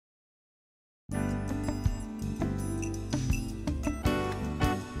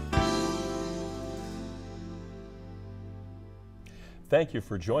thank you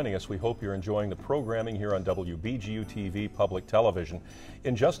for joining us. We hope you're enjoying the programming here on WBGU TV Public Television.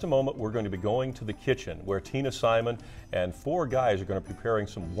 In just a moment, we're going to be going to the kitchen where Tina Simon and 4 guys are going to be preparing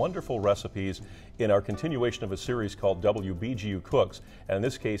some wonderful recipes in our continuation of a series called WBGU Cooks. And in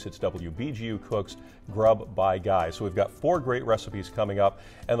this case, it's WBGU Cooks Grub By Guys. So we've got 4 great recipes coming up,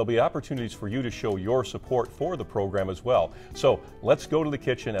 and there'll be opportunities for you to show your support for the program as well. So let's go to the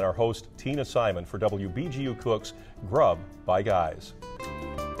kitchen and our host, Tina Simon, for WBGU Cooks Grub By Guys.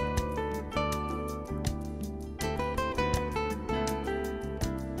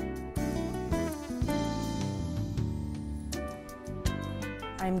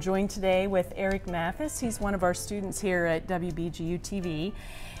 I'm joined today with Eric Mathis. He's one of our students here at WBGU TV.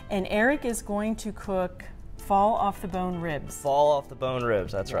 And Eric is going to cook fall off the bone ribs. Fall off the bone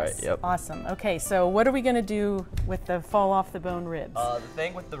ribs, that's right, yep. Awesome. Okay, so what are we going to do with the fall off the bone ribs? The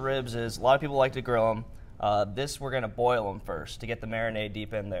thing with the ribs is a lot of people like to grill them. We're going to boil them first to get the marinade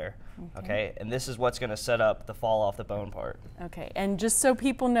deep in there, okay? And this is what's going to set up the fall off the bone part. Okay, and just so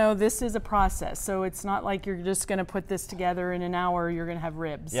people know, this is a process, so it's not like you're just going to put this together in an hour, you're going to have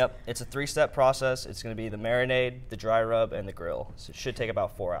ribs. Yep, it's a 3-step process. It's going to be the marinade, the dry rub, and the grill. So it should take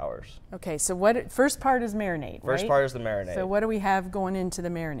about 4 hours. Okay, so first part is marinade, First right? part is the marinade. So what do we have going into the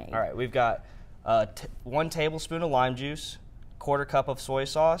marinade? All right, we've got 1 tablespoon of lime juice, 1/4 cup of soy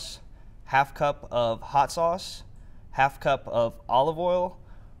sauce, 1/2 cup of hot sauce, 1/2 cup of olive oil,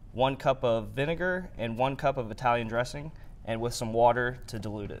 1 cup of vinegar, and 1 cup of Italian dressing, and with some water to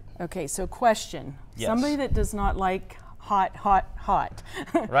dilute it. Okay, so question. Yes. Somebody that does not like hot.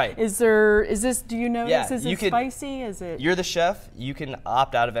 Right. Do you know Yeah, this? Is it spicy? Is it? You're the chef, you can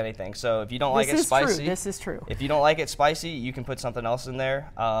opt out of anything. So if you don't like it spicy. This is true. If you don't like it spicy, you can put something else in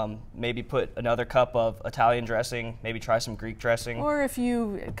there. Maybe put another cup of Italian dressing, maybe try some Greek dressing. Or if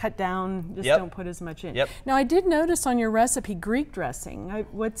you cut down, just don't put as much in. Yep. Now I did notice on your recipe Greek dressing.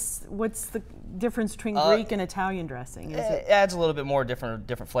 What's the difference between Greek and Italian dressing? It adds a little bit more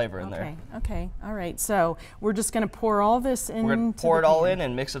different flavor in there. Okay, all right. So we're just going to pour all this in. We're going to pour it all in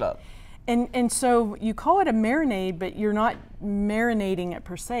and mix it up. And so you call it a marinade, but you're not marinating it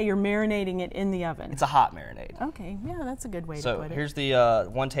per se. You're marinating it in the oven. It's a hot marinade. Okay, yeah, that's a good way to put it. So here's the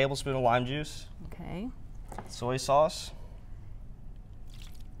 1 tablespoon of lime juice. Okay. Soy sauce.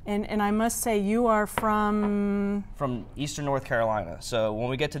 And I must say, you are from Eastern North Carolina. So when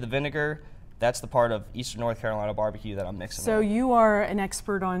we get to the vinegar, that's the part of Eastern North Carolina barbecue that I'm mixing. So you are an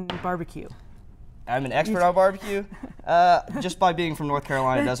expert on barbecue. I'm an expert on barbecue. Just by being from North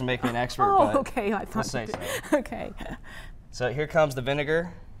Carolina doesn't make me an expert. Oh, but okay. I thought. Let's say so. Okay. So here comes the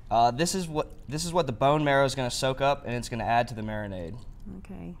vinegar. This is what the bone marrow is going to soak up, and it's going to add to the marinade.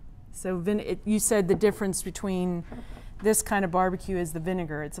 Okay. So you said the difference between this kind of barbecue is the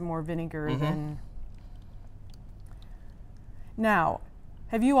vinegar. It's a more vinegar than. Now,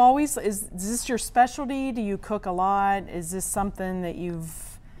 have you always? Is this your specialty? Do you cook a lot? Is this something that you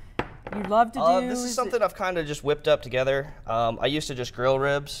love to do? This is something I've kind of just whipped up together. I used to just grill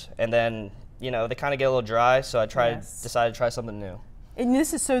ribs, and then they kind of get a little dry, so I decided to try something new. And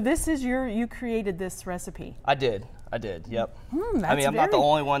this is you created this recipe. I did. Yep. I mean, I'm not the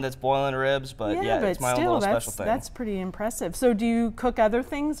only one that's boiling ribs, but yeah, it's my own little special thing. That's pretty impressive. So do you cook other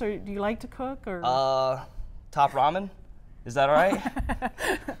things, or do you like to cook? Or top ramen. Is that all right?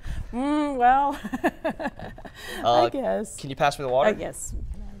 Well, I guess. Can you pass me the water? Yes.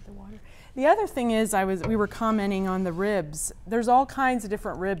 The other thing is, we were commenting on the ribs. There's all kinds of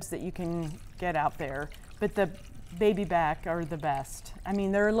different ribs that you can get out there, but the baby back are the best. I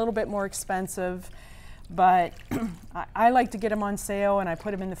mean, they're a little bit more expensive, but I like to get them on sale, and I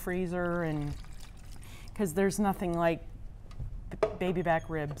put them in the freezer, and because there's nothing like baby back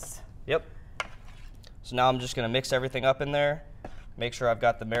ribs. Yep. So now I'm just going to mix everything up in there, make sure I've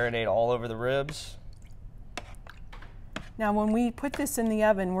got the marinade all over the ribs. Now, when we put this in the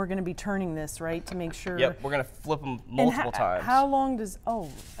oven, we're going to be turning this, right, to make sure. Yep, we're going to flip them multiple times. How long does?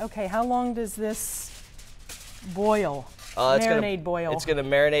 How long does this boil? Marinade boil. It's going to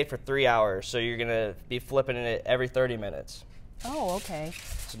marinate for 3 hours, so you're going to be flipping it every 30 minutes. Oh, okay.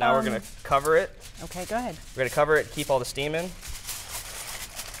 So now we're going to cover it. Okay, go ahead. We're going to cover it, keep all the steam in.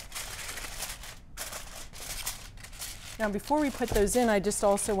 Now, before we put those in, I just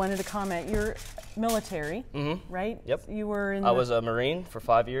also wanted to comment. You're military, right? Yep. You were in. I was a Marine for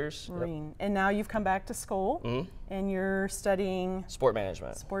 5 years. Marine, yep. And now you've come back to school, and you're studying sport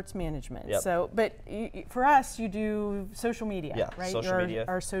management. Sports management. Yep. So, but for us, you do social media, right? Social media.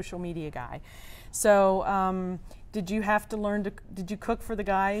 Our social media guy. So, did you have to learn to? Did you cook for the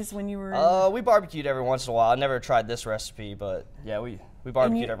guys when you were? We barbecued every once in a while. I never tried this recipe, but yeah, we We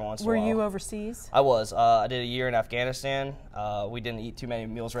barbecued every once in a while. Were you overseas? I was. I did a year in Afghanistan. We didn't eat too many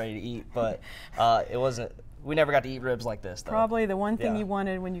meals ready to eat, but it wasn't. We never got to eat ribs like this, though. Probably the one thing you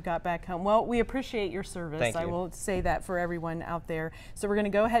wanted when you got back home. Well, we appreciate your service. Thank you. I will say that for everyone out there. So we're going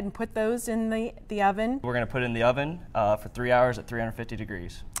to go ahead and put those in the oven. We're going to put it in the oven for 3 hours at 350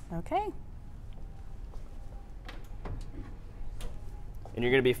 degrees. Okay. And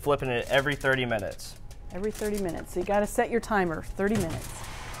you're going to be flipping it every 30 minutes. Every 30 minutes. So you got to set your timer, 30 minutes.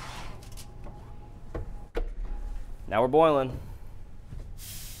 Now we're boiling.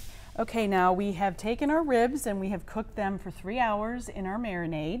 Okay, now we have taken our ribs and we have cooked them for 3 hours in our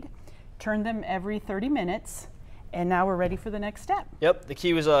marinade, turned them every 30 minutes, and now we're ready for the next step. Yep, the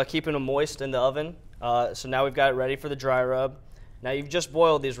key was keeping them moist in the oven. So now we've got it ready for the dry rub. Now you've just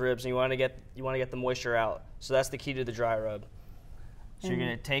boiled these ribs and you want to get the moisture out. So that's the key to the dry rub. So you're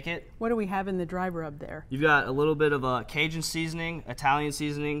going to take it. What do we have in the dry rub there? You've got a little bit of Cajun seasoning, Italian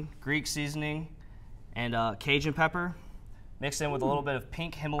seasoning, Greek seasoning, and Cajun pepper, mixed in with a little bit of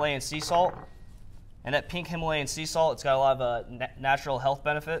pink Himalayan sea salt. And that pink Himalayan sea salt, it's got a lot of natural health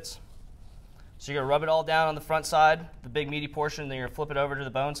benefits. So you're going to rub it all down on the front side, the big meaty portion, then you're going to flip it over to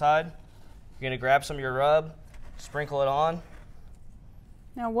the bone side. You're going to grab some of your rub, sprinkle it on.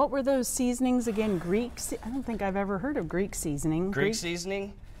 Now, what were those seasonings again? I don't think I've ever heard of Greek seasoning. Greek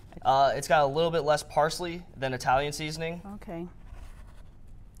seasoning. It's got a little bit less parsley than Italian seasoning. Okay.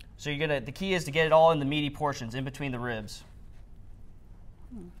 So the key is to get it all in the meaty portions, in between the ribs.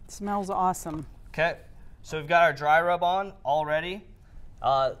 It smells awesome. Okay, so we've got our dry rub on all ready.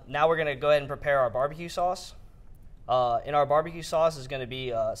 Now we're gonna go ahead and prepare our barbecue sauce. In our barbecue sauce is gonna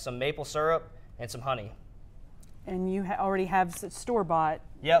be some maple syrup and some honey. And you already have store-bought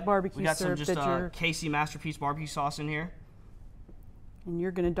barbecue we got syrup some just Casey Masterpiece barbecue sauce in here. And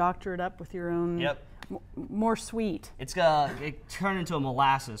you're gonna doctor it up with your own, more sweet. It turned into a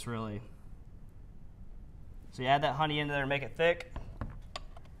molasses, really. So you add that honey into there and make it thick.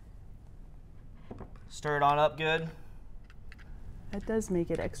 Stir it on up good. That does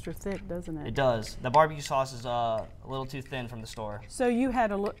make it extra thick, doesn't it? It does. The barbecue sauce is a little too thin from the store. So you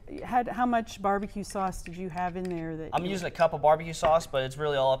had how much barbecue sauce did you have in there? I'm using a cup of barbecue sauce, but it's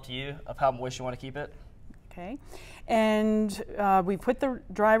really all up to you of how moist you want to keep it. Okay. And we put the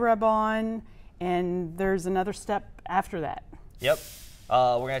dry rub on, and there's another step after that. Yep.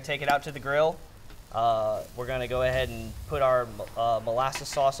 We're going to take it out to the grill. We're going to go ahead and put our molasses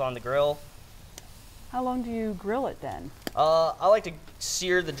sauce on the grill. How long do you grill it then? I like to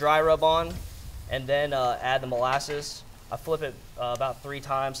sear the dry rub on and then add the molasses. I flip it about 3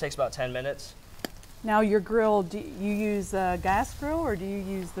 times, takes about 10 minutes. Now your grill, do you use a gas grill or do you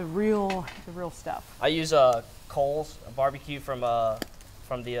use the real stuff? I use coals, a barbecue from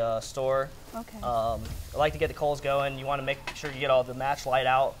the store. Okay. I like to get the coals going. You want to make sure you get all the match light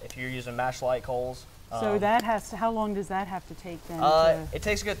out if you're using match light coals. So that how long does that have to take then? It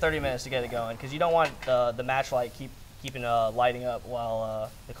takes a good 30 minutes to get it going because you don't want the match light keeping lighting up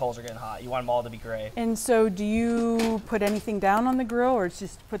while the coals are getting hot. You want them all to be gray. And so do you put anything down on the grill or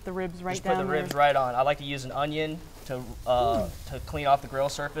just put the ribs right down there? Just put the ribs right on. I like to use an onion to clean off the grill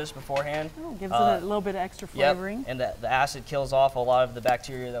surface beforehand. Oh, gives it a little bit of extra flavoring. Yep. And the acid kills off a lot of the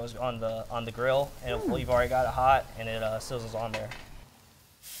bacteria that was on the grill, and you've already got it hot, and it sizzles on there.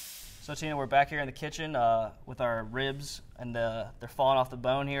 So Tina, we're back here in the kitchen with our ribs, and they're falling off the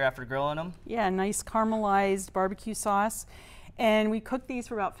bone here after grilling them. Yeah, nice caramelized barbecue sauce. And we cooked these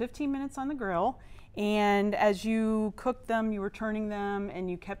for about 15 minutes on the grill. And as you cooked them, you were turning them, and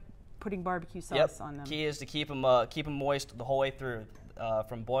you kept putting barbecue sauce on them. Key is to keep them moist the whole way through,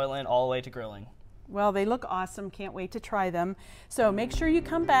 from boiling all the way to grilling. Well, they look awesome. Can't wait to try them. So make sure you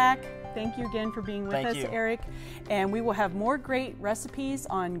come back. Thank you again for being with us, Eric. And we will have more great recipes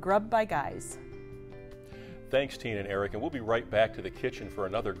on Grub By Guys. Thanks, Tina and Eric, and we'll be right back to the kitchen for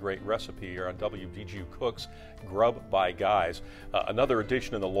another great recipe here on WBGU Cooks, Grub By Guys, another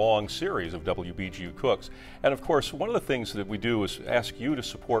edition in the long series of WBGU Cooks. And of course, one of the things that we do is ask you to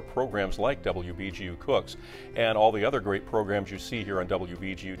support programs like WBGU Cooks and all the other great programs you see here on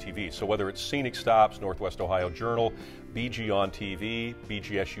WBGU TV. So whether it's Scenic Stops, Northwest Ohio Journal, BG on TV,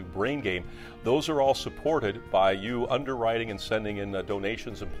 BGSU Brain Game, those are all supported by you underwriting and sending in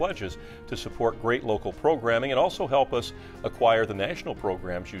donations and pledges to support great local programming programming and also help us acquire the national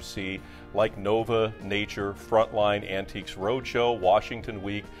programs you see like Nova, Nature, Frontline, Antiques Roadshow, Washington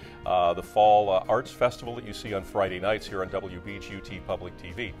Week, the Fall Arts Festival that you see on Friday nights here on WBGU Public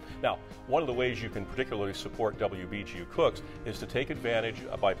TV. Now, one of the ways you can particularly support WBGU Cooks is to take advantage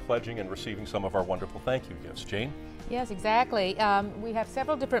by pledging and receiving some of our wonderful thank you gifts. Jane? Yes, exactly. We have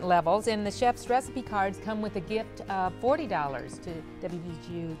several different levels, and the chef's recipe cards come with a gift of $40 to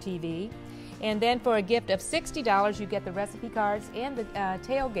WBGU TV. And then for a gift of $60, you get the recipe cards and the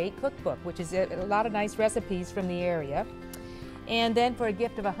Tailgate Cookbook, which is a lot of nice recipes from the area. And then for a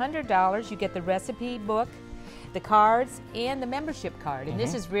gift of $100, you get the recipe book, the cards, and the membership card. And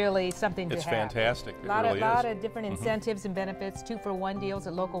this is really something to have. It's fantastic. A lot of different incentives and benefits, 2-for-1 deals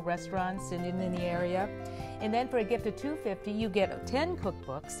at local restaurants and in the area. And then for a gift of $250, you get 10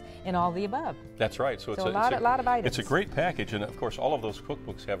 cookbooks and all the above. That's right. So it's a lot of items. It's a great package, and of course, all of those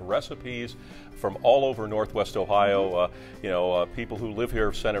cookbooks have recipes from all over Northwest Ohio. People who live here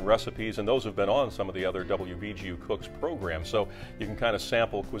have sent in recipes, and those have been on some of the other WBGU Cooks programs. So you can kind of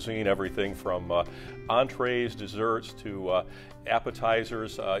sample cuisine, everything from entrees, desserts to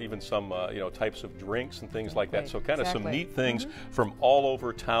appetizers, even some types of drinks and things like that. So kind of some neat things from all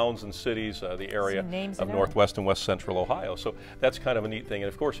over towns and cities, the area of Northwest and West Central Ohio. So that's kind of a neat thing.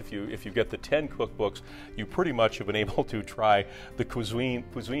 And of course, if you get the 10 cookbooks, you pretty much have been able to try the cuisine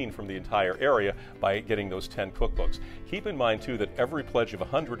from the entire area by getting those 10 cookbooks. Keep in mind too that every pledge of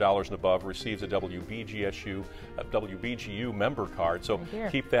 $100 and above receives a WBGU member card. So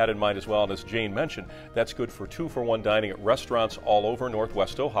keep that in mind as well. And as Jane mentioned, that's good for 2-for-1 dining at restaurants all over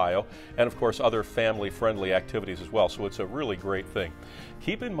Northwest Ohio, and of course other family-friendly activities as well. So it's a really great thing.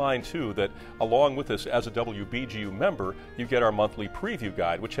 Keep in mind too that along with this, as a WBGU member, you get our monthly preview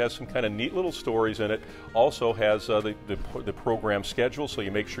guide, which has some kind of neat little stories in it. Also has the program schedule, so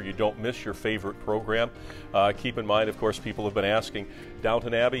you make sure you don't miss your favorite program. Keep in mind, of course, people have been asking,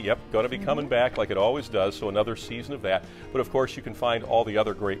 Downton Abbey, yep, going to be coming back like it always does, so another season of that. But of course, you can find all the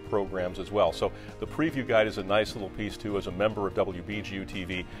other great programs as well. So the preview guide is a nice little piece too as a member of WBGU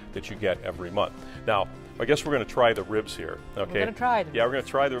TV that you get every month. Now, I guess we're going to try the ribs here. Okay. We're going to try them. Yeah, we're going to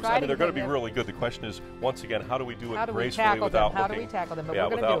try the ribs. I mean, they're going to be really good. The question is, once again, how do we do it gracefully without How do we tackle them? But we're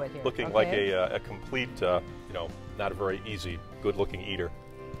going to do it here. Looking like a complete, not a very easy, good-looking eater.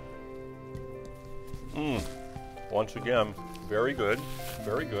 Once again, very good,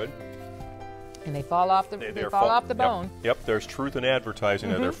 very good. And they fall off the bone. Yep, there's truth in advertising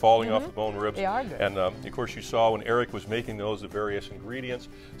there. They're falling off the bone ribs. They are good. And of course, you saw when Eric was making those, the various ingredients.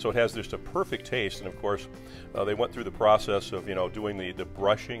 So it has just a perfect taste. And of course, they went through the process of doing the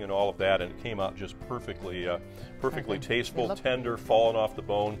brushing and all of that, and it came out just perfectly tasteful, tender, falling off the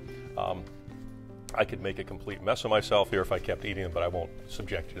bone. I could make a complete mess of myself here if I kept eating them, but I won't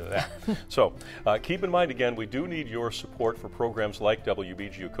subject you to that. So keep in mind, again, we do need your support for programs like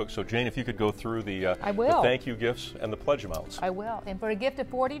WBGU Cooks. So Jane, if you could go through the thank you gifts and the pledge amounts. I will. And for a gift of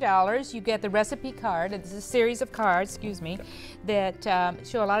 $40, you get the recipe card. It's a series of cards, that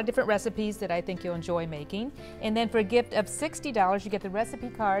show a lot of different recipes that I think you'll enjoy making. And then for a gift of $60, you get the recipe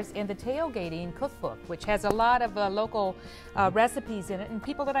cards and the Tailgating Cookbook, which has a lot of local recipes in it and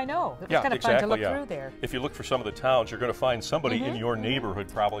people that I know. It was kind of fun to look through there. If you look for some of the towns, you're going to find somebody in your neighborhood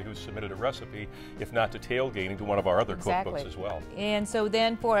probably who submitted a recipe, if not to Tailgating, to one of our other cookbooks as well. And so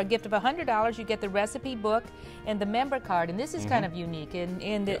then for a gift of $100, you get the recipe book and the member card. And this is kind of unique,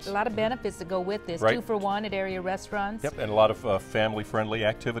 and a lot of benefits that go with this. 2-for-1 at area restaurants. Yep, and a lot of family-friendly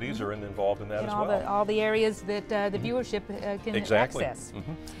activities are involved in that as well. All the areas that the viewership can access.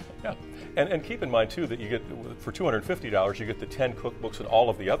 Yeah, and keep in mind too that you get, for $250, you get the 10 cookbooks and all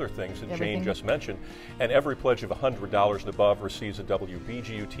of the other things that Jane just mentioned, and every pledge of $100 and above receives a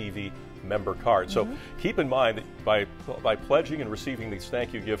WBGU TV member card. So keep in mind that by pledging and receiving these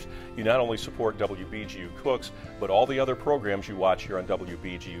thank you gifts, you not only support WBGU Cooks, but all the other programs you watch here on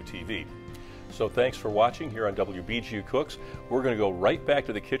WBGU TV. So thanks for watching here on WBGU Cooks. We're going to go right back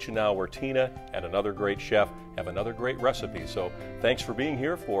to the kitchen now where Tina and another great chef have another great recipe. So thanks for being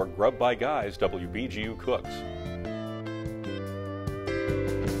here for Grub By Guys, WBGU Cooks.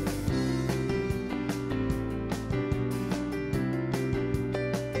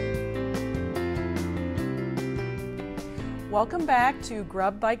 Welcome back to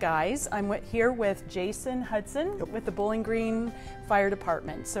Grub By Guys. I'm here with Jason Hudson with the Bowling Green Fire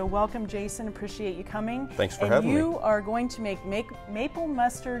Department. So welcome, Jason. Appreciate you coming. Thanks for having me. You are going to make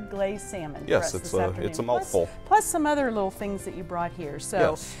Maple-Mustard Glazed Salmon. Yes, it's a mouthful. Plus some other little things that you brought here.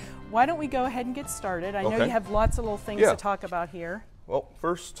 So why don't we go ahead and get started? I know you have lots of little things to talk about here. Well,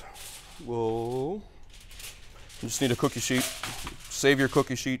 first you just need a cookie sheet. Save your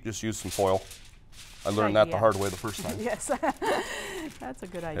cookie sheet, just use some foil. I learned that the hard way the first time. Yes, that's a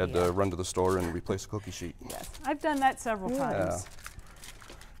good idea. Had to run to the store and replace a cookie sheet. Yes, I've done that several times.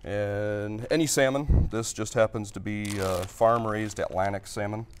 And any salmon, this just happens to be farm-raised Atlantic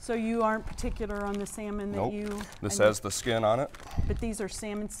salmon. So you aren't particular on the salmon that you... This has the skin on it. But these are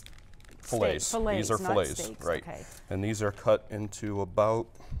salmon fillets. These are fillets, steaks. right. Okay. And these are cut into about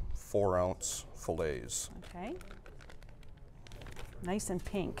 4-ounce fillets. Okay. Nice and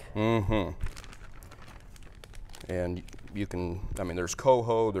pink. Mm-hmm. And you can, I mean, there's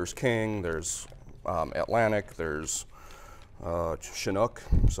coho, there's king, there's Atlantic, there's Chinook,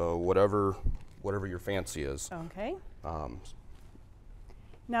 so whatever your fancy is. Okay.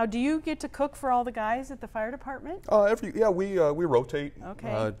 Now, do you get to cook for all the guys at the fire department? We rotate.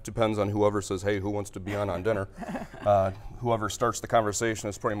 Okay. Depends on whoever says, hey, who wants to be on dinner? Whoever starts the conversation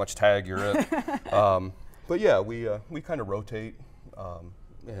is pretty much tag, you're it. But yeah, we kind of rotate,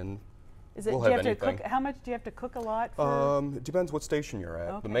 and Is it, we'll do you have have to anything. cook? How much do you have to cook a lot for? It depends what station you're at.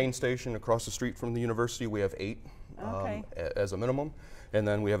 Okay. The main station across the street from the university, we have 8 Okay. as a minimum. And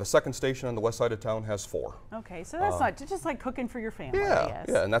then we have a second station on the west side of town, has 4. Okay, so that's not just like cooking for your family, I Yeah, guess.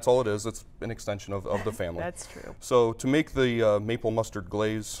 yeah, and that's all it is. It's an extension of the family. That's true. So to make the maple-mustard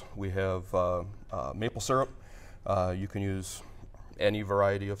glaze, we have maple syrup. You can use any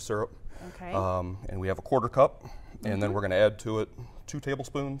variety of syrup. Okay. And we have a 1/4 cup, and then we're going to add to it 2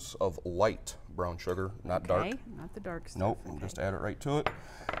 tablespoons of light brown sugar, not dark. Okay, not the dark stuff. Nope, Okay. just add it right to it.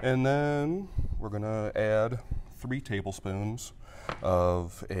 And then we're going to add 3 tablespoons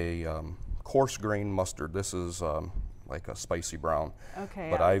of a coarse grain mustard. This is like a spicy brown. Okay,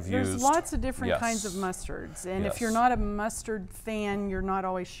 but I've there's used lots of different kinds of yes. mustards, and if Yes. you're not a mustard fan, you're not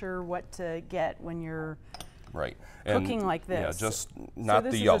always sure what to get when you're Right. cooking like Yeah, this. just So not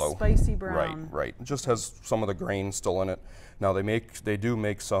this the is yellow. a spicy brown. Right, right. It just has some of the grain still in it. Now they do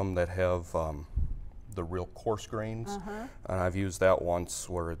make some that have the real coarse grains, and I've used that once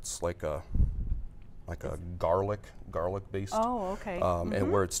where it's like a garlic based. Oh, okay. And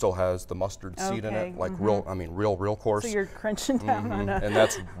where it still has the mustard seed in Okay, it, like real coarse. So you're crunching down on a... And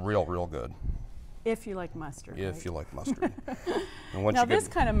that's real good. If you like mustard, If right? you like mustard. And once Now you get, this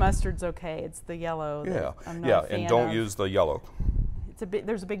kind of mustard's okay. It's the yellow that yeah, I'm not yeah, a fan and don't of. use the yellow.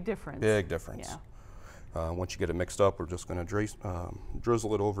 There's a big difference. Big difference. Yeah. Once you get it mixed up, we're just going to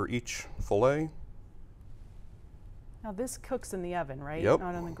drizzle it over each fillet. Now this cooks in the oven, right? Yep.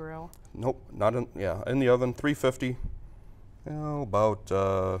 Not on the grill. Nope, not in. Yeah, in the oven, 350.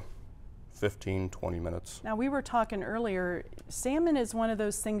 About 15, 20 minutes. Now we were talking earlier. Salmon is one of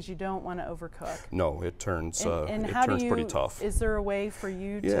those things you don't want to overcook. No, it turns. And it how turns do you, pretty tough. Is there a way for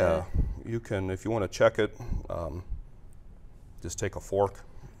you Yeah, to? you can if you want to check it. Just take a fork,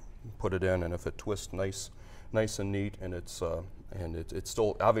 put it in, and if it twists nice and neat, and it's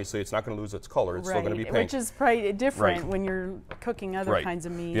still obviously it's not going to lose its color. It's still going to be pink. Which is probably different Right. when you're cooking other Right. kinds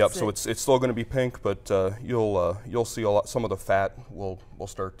of meats. Yep. So it's still going to be pink, but you'll see some of the fat will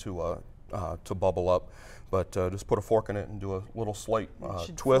start to bubble up. But just put a fork in it and do a little slight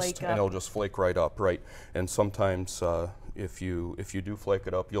twist, flake and up. it'll just flake right up. Right. And sometimes if you do flake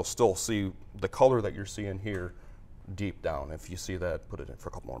it up, you'll still see the color that you're seeing here deep down. If you see that, put it in for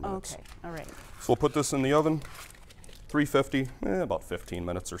a couple more minutes. Okay. All right. So we'll put this in the oven, 350, about 15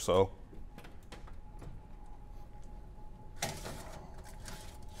 minutes or so.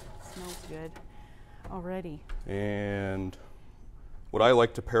 Smells good already. And what I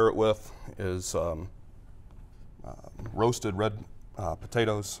like to pair it with is roasted red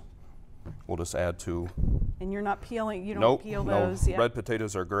potatoes. We'll just add to. And you're not peeling. You don't Nope, peel no. those. Yeah. Red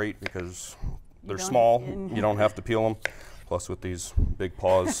potatoes are great because they're don't- small. and- You don't have to peel them. Plus, with these big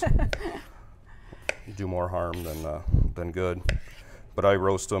paws, you do more harm than good. But I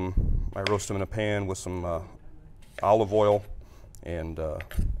roast them. I roast them in a pan with some olive oil and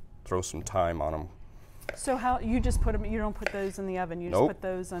throw some thyme on them. So how you just put them? You don't put those in the oven. You just Nope. put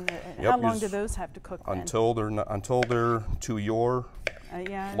those on. Yep, How you long do just- those have to cook? Then? Until they're to your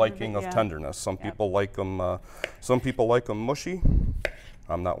Yeah, liking of yeah. tenderness. Some Yep. people like them. Some people like them mushy.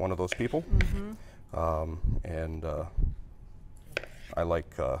 I'm not one of those people. And I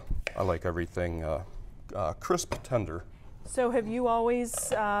like everything crisp, tender. So have you always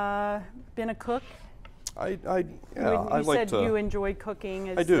been a cook? I You like said to. you enjoy cooking.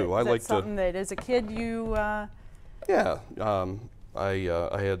 Is I do. That, I is like that to- something that as a kid you. Yeah,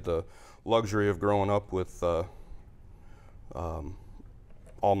 I had the luxury of growing up with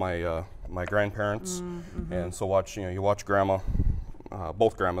all my grandparents, and so you watch grandma,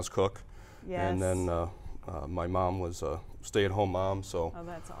 both grandmas cook, Yes. and then my mom was a stay-at-home mom, so Oh,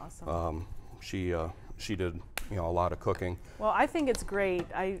 that's awesome. she she did, you know, a lot of cooking. Well, I think it's great.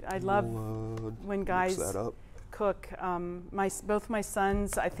 I love when guys mix that up. cook. Both my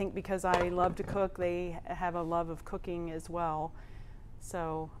sons, I think because I love to cook, they have a love of cooking as well.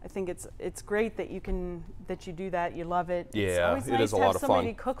 So I think it's great that you do that. You love it. Yeah, it's always it nice is a to lot have of somebody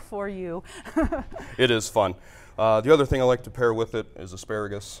fun. cook for you. It is fun. The other thing I like to pair with it is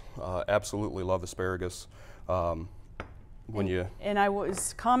asparagus. Absolutely love asparagus. And I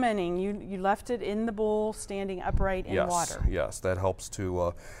was commenting, you left it in the bowl, standing upright in water. Yes, that helps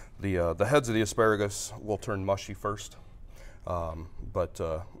to. The heads of the asparagus will turn mushy first, but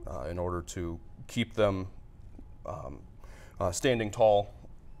in order to keep them standing tall,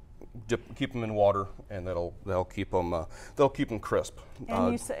 keep them in water, and that'll keep them crisp.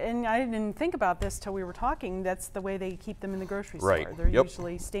 And I didn't think about this till we were talking. That's the way they keep them in the grocery store. Right. They're Yep.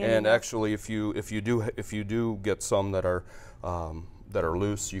 usually standing. And up. actually, if you do get some that are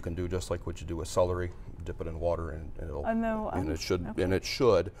loose, you can do just like what you do with celery. Dip it in water, and it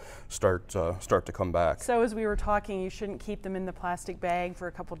should start to come back. So as we were talking, you shouldn't keep them in the plastic bag for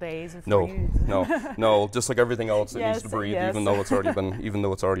a couple days. No. Just like everything else, it needs to breathe, yes. even though it's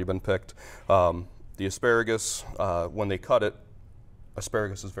already been picked. The asparagus, when they cut it,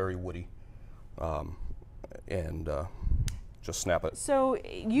 asparagus is very woody, and just snap it. So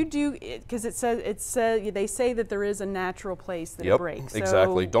you do, because they say that there is a natural place that it breaks. So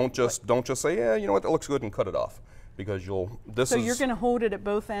exactly. Don't just say, yeah, you know what, that looks good, and cut it off, because you're going to hold it at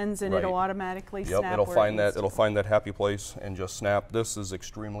both ends, and it'll automatically snap. Yep, it'll find that happy place and just snap. This is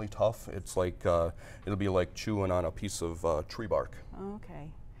extremely tough. It's like it'll be like chewing on a piece of tree bark.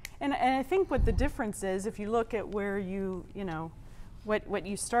 Okay, and I think what the difference is, if you look at where you know. What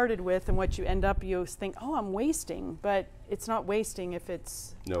you started with and what you end up, you think, oh, I'm wasting, but it's not wasting if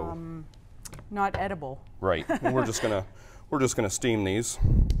it's not edible. Right. And we're just gonna steam these,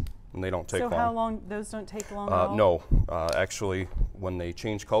 and they don't take long. So how long? Those don't take long at all? No. Actually, when they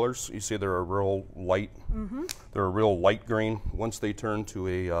change colors, you see they're a real light. They're a real light green. Once they turn to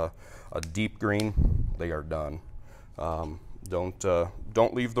a deep green, they are done.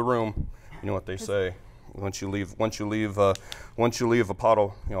 Don't leave the room. You know what they say. Once you leave a pot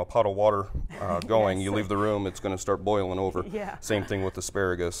of water going, Yes. you leave the room, it's going to start boiling over. Yeah. Same thing with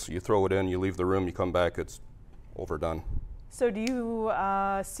asparagus. You throw it in, you leave the room, you come back, it's overdone. So do you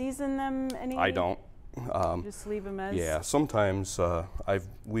season them any? I don't. Just leave them as? Yeah. Sometimes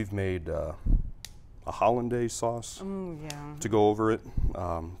we've made a hollandaise sauce to go over it,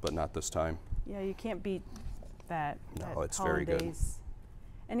 but not this time. Yeah, you can't beat that. No, it's very good.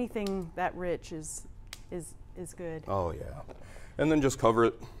 Anything that rich is good. Oh yeah, and then just cover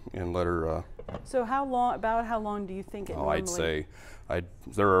it and let her. So how long do you think it normally? I'd say,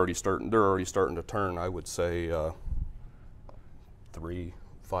 they're already starting to turn. I would say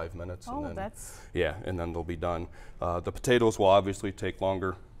 3-5 minutes. Oh, and then, that's. Yeah, and then they'll be done. The potatoes will obviously take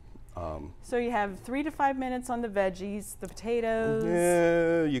longer. So you have 3 to 5 minutes on the veggies, the potatoes.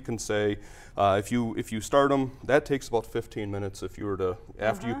 Yeah, you can say if you start them, that takes about 15 minutes. If you were to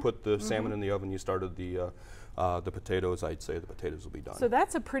after you put the salmon in the oven, you started the potatoes. I'd say the potatoes will be done. So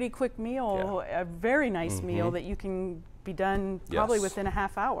that's a pretty quick meal, a very nice meal that you can be done probably within a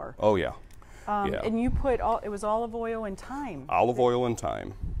half hour. Oh yeah. Yeah. And you put it was olive oil and thyme. Olive oil and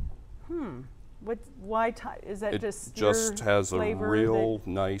thyme. Why thyme? Is that It just just your has a flavor real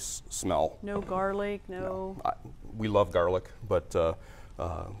nice smell. No garlic, no. We love garlic, but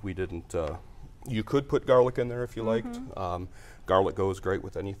we didn't. You could put garlic in there if you liked. Garlic goes great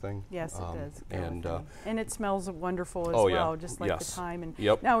with anything. Yes, it does. And it smells wonderful as well, just like the thyme. And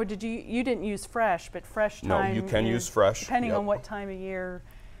now, you didn't use fresh, but fresh thyme? No, you can use fresh. Depending on what time of year.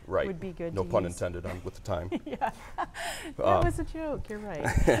 Right. Would be good. No pun intended with the time. Yeah, that was a joke. You're right.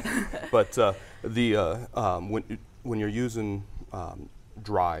 But when you're using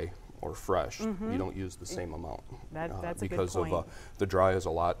dry or fresh, you don't use the same amount. That's because a good point. of the dry is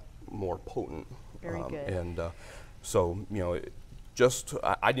a lot more potent. Very good. And so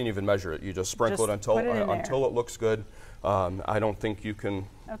I didn't even measure it. You just sprinkle it until it looks good. I don't think you can.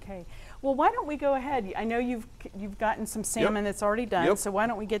 Okay. Well, why don't we go ahead? I know you've gotten some salmon that's already done, so why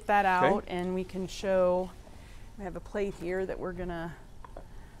don't we get that out and we can show. We have a plate here that we're gonna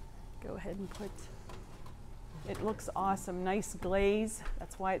go ahead and put. It looks awesome, nice glaze.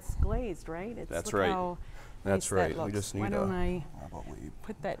 That's why it's glazed, right? That's right. That's right. We just need. Why don't I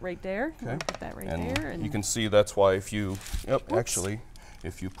put that right there? Okay. Put that right there. And you can see that's why if you. Actually.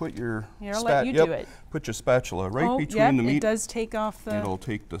 If you put your put your spatula right between the meat, it does take off the. It'll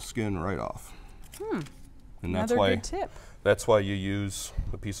take the skin right off. And Another good tip. That's why you use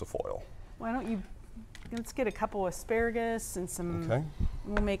a piece of foil. Why don't you? Let's get a couple asparagus and some. Okay.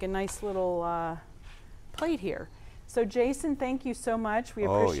 We'll make a nice little plate here. So Jason, thank you so much. We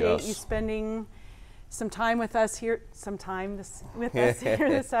Oh, appreciate yes. you spending some time with us here,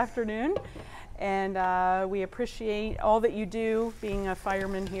 this afternoon. And we appreciate all that you do, being a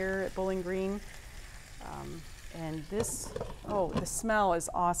fireman here at Bowling Green. And this, oh, the smell is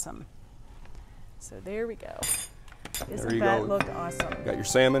awesome. So there we go. Isn't that look awesome? Got your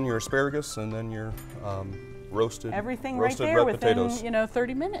salmon, your asparagus, and then your roasted everything roasted right there red within potatoes.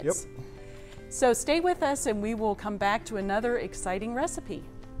 30 minutes. Yep. So stay with us, and we will come back to another exciting recipe.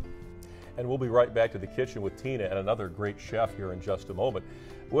 And we'll be right back to the kitchen with Tina and another great chef here in just a moment.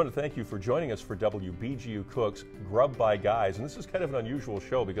 We want to thank you for joining us for WBGU Cooks, Grub By Guys. And this is kind of an unusual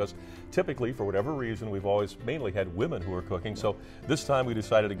show because typically, for whatever reason, we've always mainly had women who are cooking. So this time we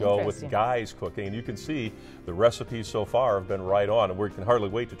decided to go with guys cooking. And you can see the recipes so far have been right on. And we can hardly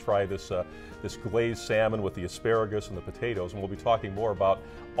wait to try this, this glazed salmon with the asparagus and the potatoes. And we'll be talking more about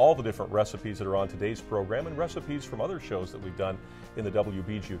all the different recipes that are on today's program and recipes from other shows that we've done in the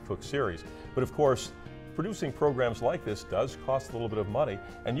WBGU Cook series. But of course, producing programs like this does cost a little bit of money,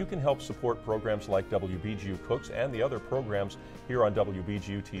 and you can help support programs like WBGU Cooks and the other programs here on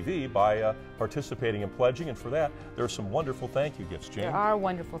WBGU TV by participating and pledging. And for that, there are some wonderful thank you gifts, Jane. There are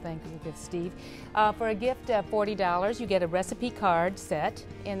wonderful thank you gifts, Steve. For a gift of $40, you get a recipe card set,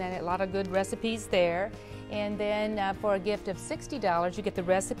 and then a lot of good recipes there. And then for a gift of $60, you get the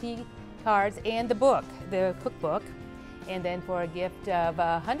recipe cards and the book, the cookbook. And then for a gift of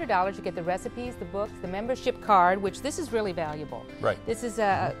 $100, you get the recipes, the books, the membership card, which this is really valuable. Right. This is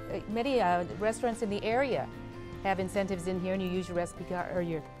many restaurants in the area have incentives in here, and you use your recipe card or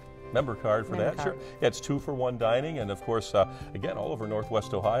your member card for that, card. sure. Yeah, it's 2-for-1 dining, and of course, again, all over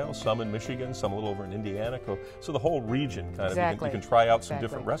Northwest Ohio, some in Michigan, some a little over in Indiana. So the whole region, kind of, you can try out some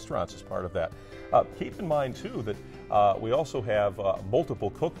different restaurants as part of that. Keep in mind, too, that we also have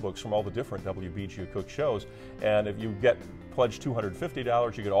multiple cookbooks from all the different WBGU Cook shows, and if you pledge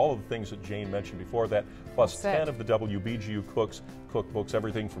 $250, you get all of the things that Jane mentioned before that, plus 10 of the WBGU Cooks cookbooks,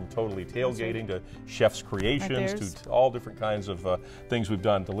 everything from totally tailgating to chef's creations to all different kinds of things we've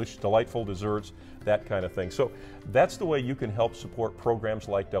done, delicious, delightful desserts, that kind of thing. So that's the way you can help support programs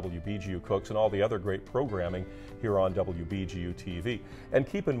like WBGU Cooks and all the other great programming here on WBGU TV. And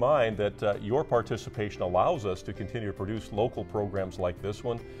keep in mind that your participation allows us to continue to produce local programs like this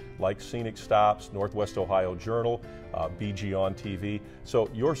one, like Scenic Stops, Northwest Ohio Journal, BG on TV. So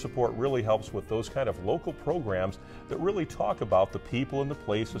your support really helps with those kind of local programs that really talk about the people and the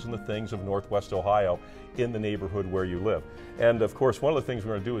places and the things of Northwest Ohio in the neighborhood where you live. And of course, one of the things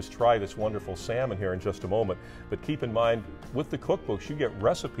we're going to do is try this wonderful salmon here in just a moment. But keep in mind, with the cookbooks, you get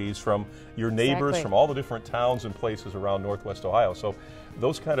recipes from your neighbors from all the different towns and places around Northwest Ohio. So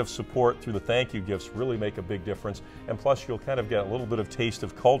those kind of support through the thank you gifts really make a big difference. And plus, you'll kind of get a little bit of taste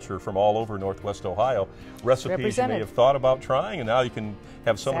of culture from all over Northwest Ohio. Recipes you may have thought about trying, and now you can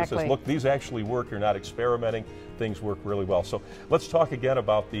have someone who says, look, these actually work. You're not experimenting. Things work really well. So let's talk again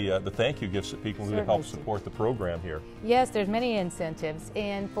about the thank you gifts that people do to help support the program here. Yes, there's many incentives.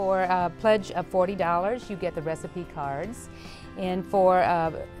 And for a pledge of $40, you get the recipe cards. And for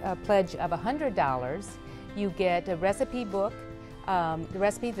a pledge of $100, you get a recipe book,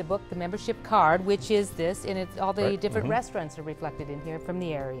 the book, the membership card, which is this, and it's all the different restaurants are reflected in here from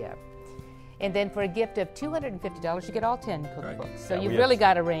the area. And then for a gift of $250, you get all 10 cookbooks. So you've really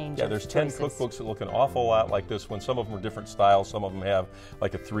got a range. Yeah, there's 10 cookbooks that look an awful lot like this one. Some of them are different styles. Some of them have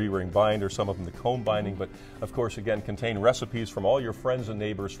like a 3-ring binder. Some of them the comb binding. But of course, again, contain recipes from all your friends and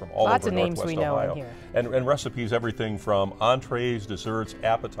neighbors from all over Northwest Ohio. And recipes everything from entrees, desserts,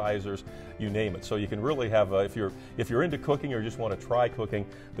 appetizers, you name it. So you can really have, if you're into cooking or just want to try cooking,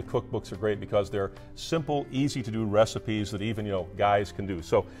 the cookbooks are great because they're simple, easy to do recipes that even guys can do.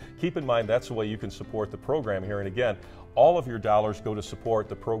 So keep in mind that's the way you can support the program here. And again, all of your dollars go to support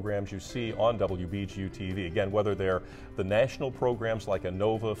the programs you see on WBGU TV. Again, whether they're the national programs like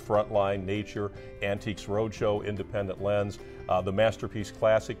Nova, Frontline, Nature, Antiques Roadshow, Independent Lens, the Masterpiece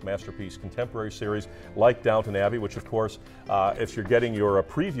Classic, Masterpiece Contemporary series like Downton Abbey, which of course, if you're getting your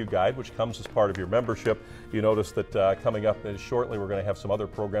preview guide, which comes as part of your membership, you notice that coming up shortly we're going to have some other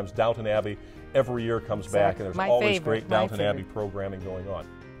programs. Downton Abbey every year comes back, and there's always great Downton Abbey programming going on.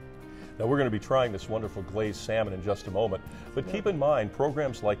 Now we're going to be trying this wonderful glazed salmon in just a moment, but keep in mind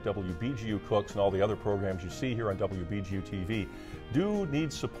programs like WBGU Cooks and all the other programs you see here on WBGU TV do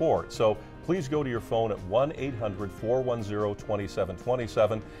need support. So please go to your phone at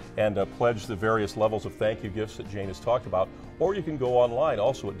 1-800-410-2727 and pledge the various levels of thank you gifts that Jane has talked about. or you can go online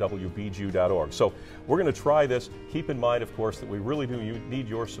also at WBGU.org. So we're going to try this. Keep in mind, of course, that we really do need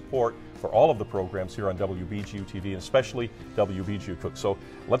your support for all of the programs here on WBGU TV, and especially WBGU Cooks. So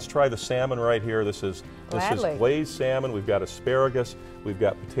let's try the salmon right here. This is glazed salmon. We've got asparagus. We've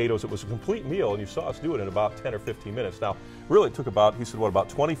got potatoes. It was a complete meal, and you saw us do it in about 10 or 15 minutes. Now, really, it took about, he said, what, about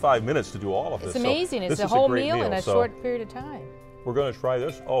 25 minutes to do all of this. It's amazing. So it's a whole meal in a short period of time. We're going to try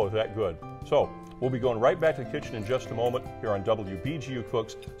this. Oh, is that good? So we'll be going right back to the kitchen in just a moment here on WBGU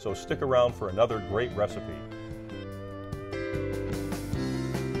Cooks, so stick around for another great recipe.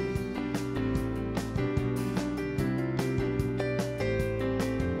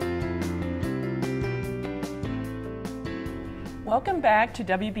 Welcome back to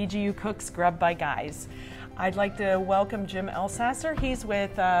WBGU Cooks Grub by Guys. I'd like to welcome Jim Elsasser. He's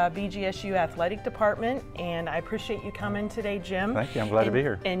with BGSU Athletic Department, and I appreciate you coming today, Jim. Thank you. I'm glad to be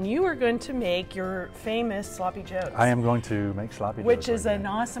here. And you are going to make your famous sloppy joes. I am going to make sloppy joes. Which is an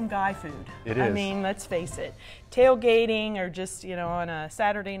awesome guy food. It is. I mean, let's face it. Tailgating or just, you know, on a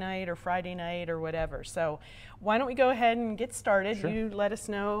Saturday night or Friday night or whatever. So why don't we go ahead and get started. Sure. You let us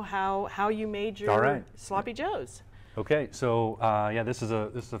know how you made your sloppy joes. Okay, so yeah, this is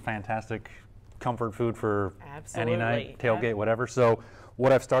a fantastic comfort food for any night, tailgate, whatever. So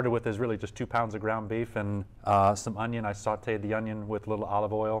what I've started with is really just 2 pounds of ground beef and some onion. I sauteed the onion with a little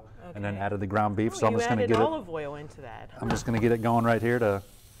olive oil and then added the ground beef. So I'm just going to get olive oil into that. I'm just going to get it going right here to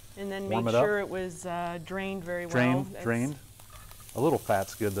and then make sure it was drained very well. Drained. A little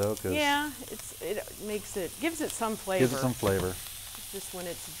fat's good though, cause it gives it some flavor. Gives it some flavor. Just when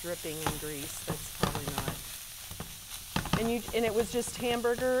it's dripping in grease, that's probably not. And it was just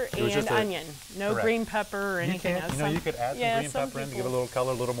hamburger and onion, no green pepper or anything else. You could add some green pepper in to give it a little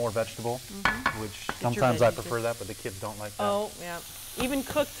color, a little more vegetable, which sometimes I prefer that, but the kids don't like that. Oh, yeah. Even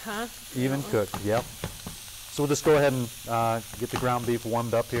cooked, huh? Even cooked, yep. So we'll just go ahead and get the ground beef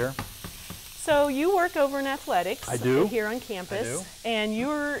warmed up here. So you work over in athletics. I do. Here on campus. I do. And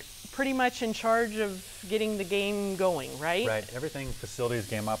you're pretty much in charge of getting the game going, right? Right. Everything facilities,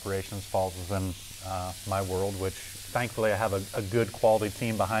 game operations falls within my world, which thankfully I have a good quality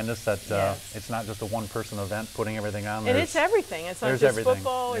team behind us that it's not just a one-person event putting everything on. And it's everything. It's not just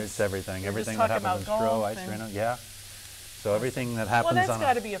football. It's everything. Everything that happens in Stro, ice arena, So everything that happens that's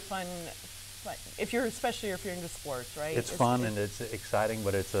got to be a fun, especially if you're into sports, right? It's fun and it's exciting,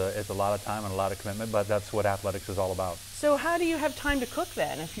 but it's a lot of time and a lot of commitment, but that's what athletics is all about. So how do you have time to cook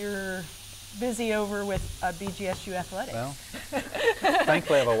then if you're busy over with BGSU Athletics? Well,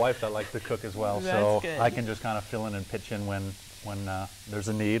 thankfully I have a wife that likes to cook as well, so good. I can just kind of fill in and pitch in when there's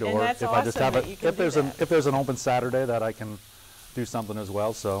a need, and or that's if awesome I just have if there's an open Saturday that I can do something as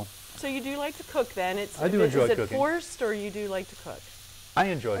well. So you do like to cook then? I do enjoy cooking. Is it forced or you do like to cook? I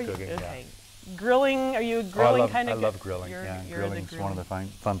enjoy cooking. Okay. Grilling? Are you a grilling kind of? I love grilling. Grilling is one of the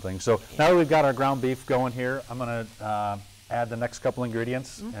fun things. So now that we've got our ground beef going here, I'm going to add the next couple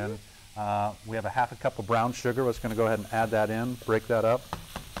ingredients and. We have a half a cup of brown sugar. We're just going to go ahead and add that in, break that up.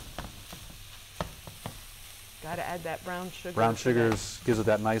 Got to add that brown sugar. Brown sugar gives it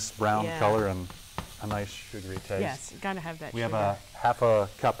that nice brown color and a nice sugary taste. Yes, got to have that We sugar. have a half a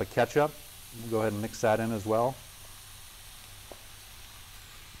cup of ketchup. We'll go ahead and mix that in as well.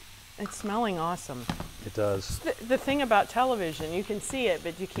 It's smelling awesome. It does. The thing about television, you can see it,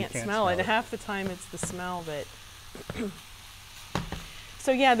 but you can't smell it. Half the time it's the smell that...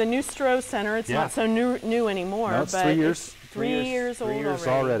 So yeah, the new Stro Center, it's not so new anymore. No, it's but 3 years. It's 3 years old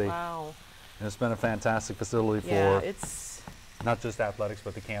already. Wow. And it's been a fantastic facility for not just athletics,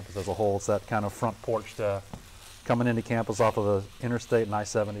 but the campus as a whole. It's that kind of front porch to coming into campus off of the interstate and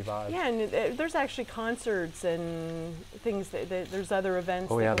I-75. Yeah, and there's actually concerts and things. There's other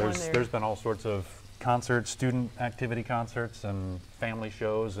events. Oh yeah, there's been all sorts of concerts, student activity concerts, and family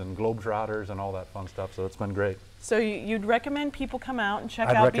shows, and Globetrotters, and all that fun stuff. So it's been great. So you'd recommend people come out and check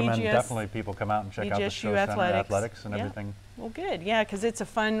out BGS? I'd recommend definitely people come out and check out the Stro Center athletics and everything. Well, good. Yeah, because it's a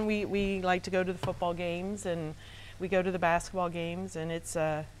fun. We like to go to the football games and we go to the basketball games, and it's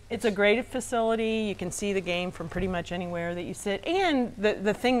a great facility. You can see the game from pretty much anywhere that you sit. And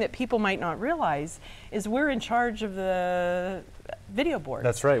the thing that people might not realize is we're in charge of the video boards.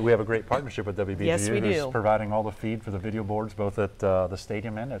 That's right. We have a great partnership with WBGU. Yes, we do. Who's providing all the feed for the video boards, both at the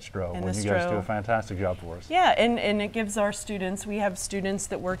stadium and at Stro. And you guys do a fantastic job for us. Yeah, and it gives our students, we have students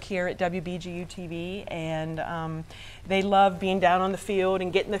that work here at WBGU TV, and they love being down on the field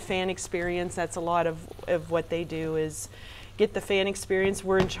and getting the fan experience. That's a lot of what they do is get the fan experience.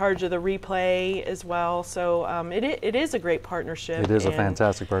 We're in charge of the replay as well. So it is a great partnership. It is a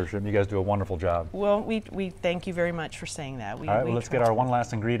fantastic partnership. You guys do a wonderful job. Well, we thank you very much for saying that. All right, well, let's get our one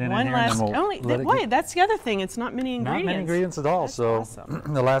last ingredient in here. Wait, that's the other thing. It's not many ingredients. Not many ingredients at all. That's so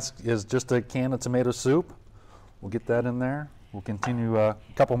awesome. The last is just a can of tomato soup. We'll get that in there. We'll continue a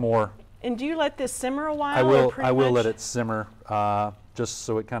couple more. And do you let this simmer a while? I will let it simmer just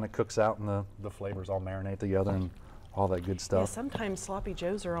so it kind of cooks out and the flavors all marinate together and all that good stuff. Yeah, sometimes sloppy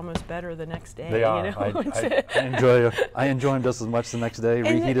joes are almost better the next day. They are. You know? I enjoy them just as much the next day,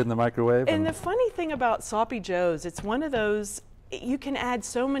 reheated in the microwave. And the funny thing about sloppy joes, it's one of those, you can add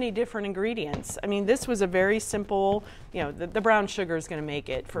so many different ingredients. I mean, this was a very simple, you know, the brown sugar is going to make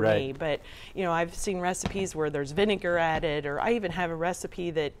it for me. But, you know, I've seen recipes where there's vinegar added, or I even have a recipe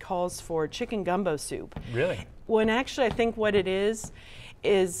that calls for chicken gumbo soup. Really? When actually I think what it is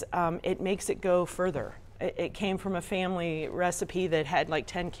it makes it go further. It came from a family recipe that had like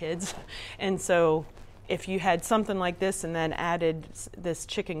 10 kids. And so if you had something like this and then added this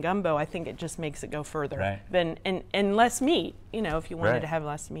chicken gumbo, I think it just makes it go further. Right. And less meat, you know, if you wanted to have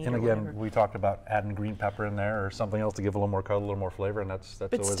less meat. And or again, whatever. we talked about adding green pepper in there or something else to give a little more color, a little more flavor, and that's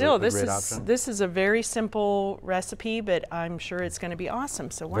but always still, a great option. This is a very simple recipe, but I'm sure it's going to be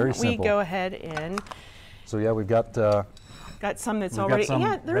awesome. So why don't we go ahead and... So yeah, we've got some that's already,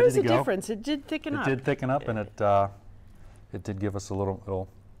 yeah, there is a difference. It did thicken up. It did thicken up, and it did give us a little.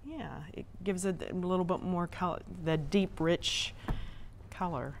 Yeah, it gives it a little bit more color, the deep, rich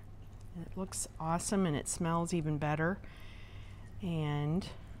color. It looks awesome, and it smells even better. And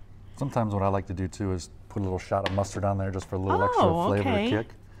sometimes what I like to do too is put a little shot of mustard on there just for a little extra flavor and kick.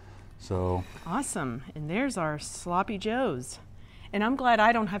 So awesome, and there's our sloppy joes. And I'm glad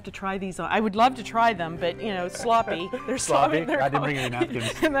I don't have to try these. I would love to try them, but you know, sloppy. They're sloppy. I didn't bring any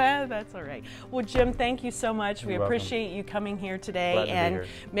napkins. That's all right. Well, Jim, thank you so much. We appreciate you coming here today. And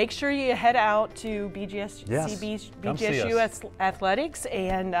make sure you head out to BGSU Athletics,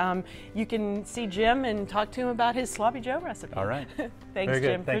 and you can see Jim and talk to him about his sloppy joe recipe. All right. Thanks,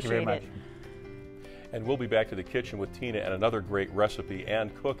 Jim. Thank you very much. And we'll be back to the kitchen with Tina and another great recipe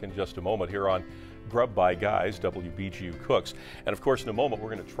and cook in just a moment here on Grub By Guys, WBGU Cooks. And of course, in a moment,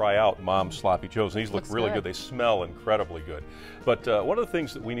 we're going to try out Mom's Sloppy Joes. And these look really good. They smell incredibly good. But one of the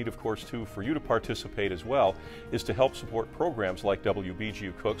things that we need, of course, too, for you to participate as well, is to help support programs like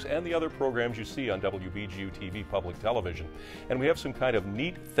WBGU Cooks and the other programs you see on WBGU TV Public Television. And we have some kind of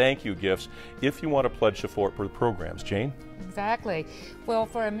neat thank you gifts if you want to pledge support for the programs. Jane? Exactly. Well,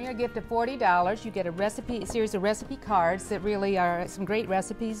 for a mere gift of $40, you get a series of recipe cards that really are some great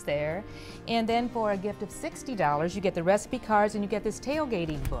recipes there. And then for a gift of $60, you get the recipe cards and you get this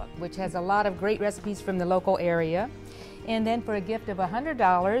tailgating book, which has a lot of great recipes from the local area. And then for a gift of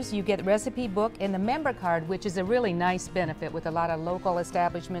 $100, you get the recipe book and the member card, which is a really nice benefit with a lot of local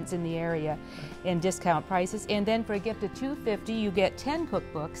establishments in the area and discount prices. And then for a gift of $250, you get 10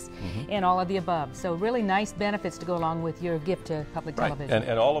 cookbooks and all of the above. So really nice benefits to go along with your gift to public television.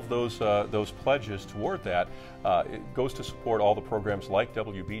 And all of those pledges toward that, it goes to support all the programs like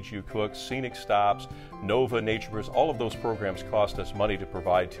WBGU Cooks, Scenic Stops, Nova, Nature Brews. All of those programs cost us money to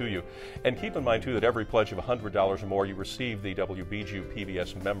provide to you. And keep in mind, too, that every pledge of $100 or more, you receive the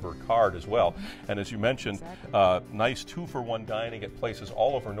WBGU-PBS member card as well. And as you mentioned, nice 2-for-1 dining at places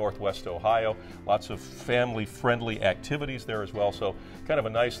all over Northwest Ohio. Lots of family-friendly activities there as well. So kind of a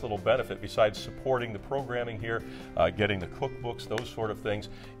nice little benefit besides supporting the programming here, getting the cookbooks, those sort of things.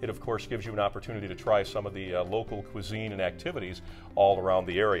 It, of course, gives you an opportunity to try some of the local cuisine and activities all around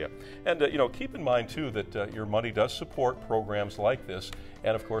the area. And, you know, keep in mind, too, that your money does support programs like this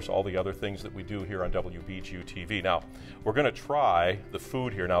and, of course, all the other things that we do here on WBGU TV. Now, we're going to try the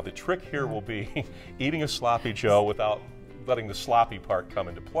food here. Now, the trick here will be eating a sloppy joe without letting the sloppy part come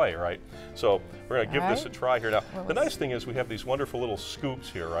into play, right? So we're going to give this a try here. Now, the nice thing is we have these wonderful little scoops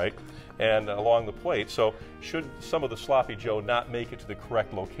here, right? And along the plate. So should some of the sloppy joe not make it to the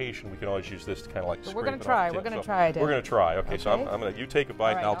correct location, we can always use this to kind of like scrape it off. We're going to try. We're going to try it. We're going to try. Okay, so I'm going to, you take a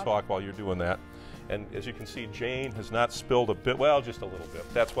bite and I'll talk while you're doing that. And as you can see, Jane has not spilled a bit, well, just a little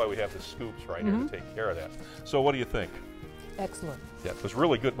bit. That's why we have the scoops right here to take care of that. So what do you think? Excellent. Yeah, it was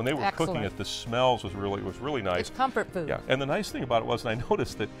really good. When they were cooking it, the smells was really nice. It's comfort food. Yeah, and the nice thing about it was, and I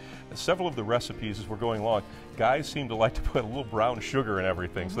noticed that several of the recipes as we're going along, guys seem to like to put a little brown sugar in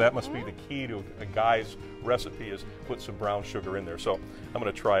everything. So that must be the key to a guy's recipe, is put some brown sugar in there. So I'm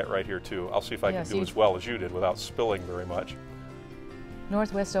going to try it right here too. I'll see if I can do as well as you did without spilling very much.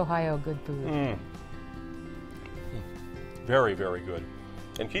 Northwest Ohio, good food. Very, very good.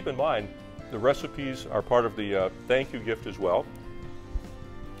 And keep in mind, the recipes are part of the thank you gift as well.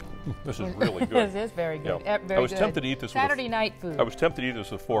 This is really good. This is very good. You know, Very I was good. tempted to eat this Saturday with night food. I was tempted to eat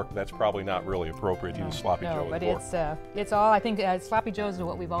this with a fork, but that's probably not really appropriate to eat a sloppy Joe with a fork. But it's all, I think sloppy joes are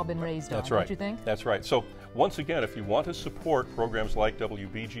what we've all been raised That's on, right. don't you think? That's right. So once again, if you want to support programs like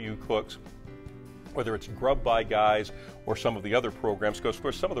WBGU Cooks, whether it's Grub By Guys or some of the other programs, because of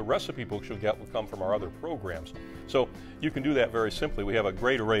course some of the recipe books you'll get will come from our other programs. So you can do that very simply. We have a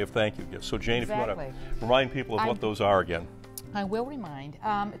great array of thank you gifts. So Jane, if you want to remind people of what those are again. I will remind.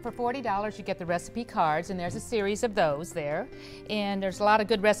 For $40 you get the recipe cards, and there's a series of those there. And there's a lot of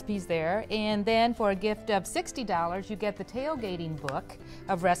good recipes there. And then for a gift of $60 you get the tailgating book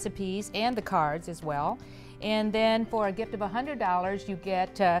of recipes and the cards as well. And then for a gift of $100 you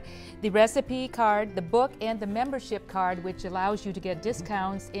get the recipe card, the book, and the membership card, which allows you to get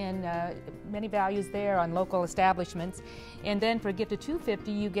discounts in many values there on local establishments. And then for a gift of $250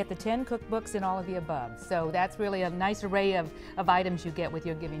 you get the 10 cookbooks and all of the above. So that's really a nice array of items you get with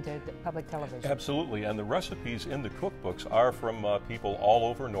your giving to public television. Absolutely, and the recipes in the cookbooks are from people all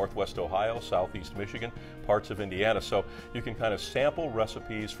over Northwest Ohio, Southeast Michigan, parts of Indiana. So you can kind of sample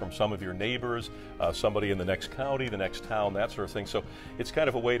recipes from some of your neighbors, somebody in the next county, the next town, that sort of thing. So it's kind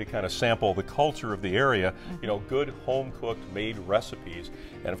of a way to kind of sample the culture of the area, you know, good home-cooked, made recipes.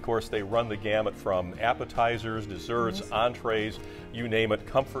 And of course they run the gamut from appetizers, desserts, entrees, you name it,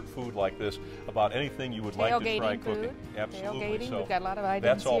 comfort food like this, about anything you would like to try cooking. Absolutely. Tailgating, so we've got a lot of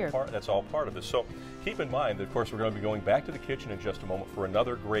items that's all part of this. So keep in mind that, of course, we're going to be going back to the kitchen in just a moment for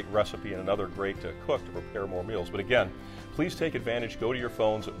another great recipe and another great cook to prepare more meals. But again, please take advantage. Go to your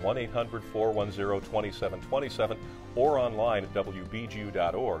phones at 1-800-410-2727 or online at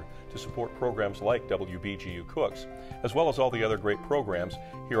WBGU.org to support programs like WBGU Cooks, as well as all the other great programs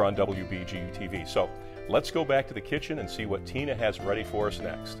here on WBGU TV. So let's go back to the kitchen and see what Tina has ready for us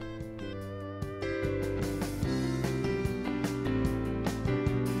next.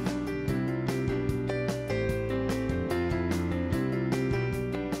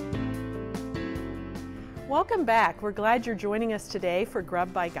 Welcome back. We're glad you're joining us today for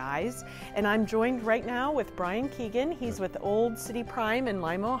Grub By Guys. And I'm joined right now with Brian Keegan. He's with Old City Prime in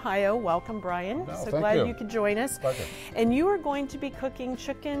Lima, Ohio. Welcome, Brian. Oh, so glad you could join us. Pleasure. And you are going to be cooking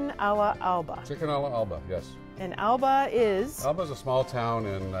chicken alla Alba. Chicken alla Alba, yes. And Alba is? Alba is a small town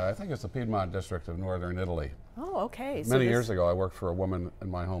in, I think it's the Piedmont district of northern Italy. Oh, okay. Many years ago, I worked for a woman in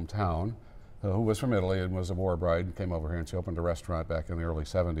my hometown who was from Italy and was a war bride, came over here and she opened a restaurant back in the early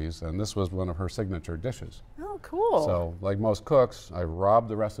 70s, and this was one of her signature dishes. Oh, cool. So, like most cooks, I robbed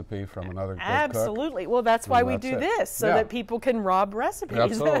the recipe from another good cook. Absolutely. Well, that's why we do this, so that people can rob recipes.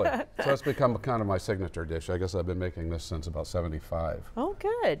 Absolutely. So it's become kind of my signature dish. I guess I've been making this since about 75. Oh,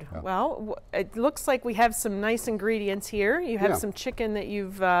 good. Yeah. Well, it looks like we have some nice ingredients here. You have some chicken that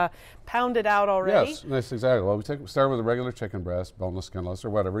you've pounded out already. Yes, that's exactly. Well, we start with a regular chicken breast, boneless, skinless,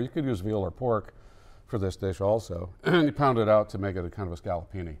 or whatever. You could use veal or pork for this dish also. And you pound it out to make it a kind of a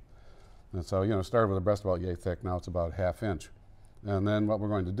scallopini. And so, you know, started with a breast about yay thick, now it's about ½ inch. And then what we're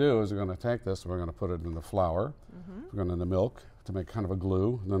going to do is we're going to take this and we're going to put it in the flour, we're going to in the milk to make kind of a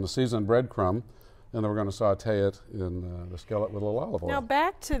glue, and then the seasoned breadcrumb, and then we're going to saute it in the skillet with a little olive oil. Now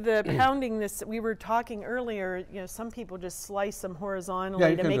back to the pounding this, we were talking earlier, you know, some people just slice them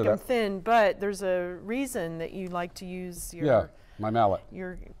horizontally to make them thin, but there's a reason that you like to use your my mallet.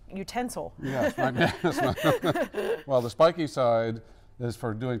 Your utensil. Yes, well, the spiky side is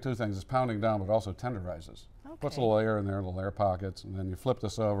for doing two things. It's pounding down, but also tenderizes. Okay. Puts a little air in there, little air pockets, and then you flip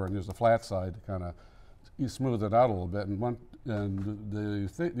this over and use the flat side to kind of smooth it out a little bit. And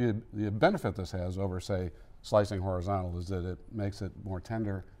the benefit this has over, say, slicing horizontal is that it makes it more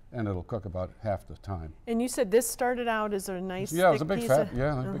tender, and it'll cook about half the time. And you said this started out as a nice it was a big piece fat,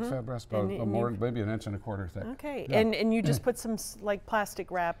 of, big fat breast, about maybe 1.25 inches thick. Okay, yeah. and you just put some like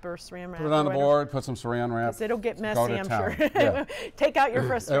plastic wrap or saran wrap. Put it on the board, put some saran wrap. It'll get messy, I'm sure. Yeah. Take out your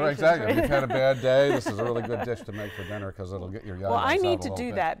frustrations. Exactly. Right? If you've had a bad day, this is a really good dish to make for dinner because it'll get your yellow. Well, I need to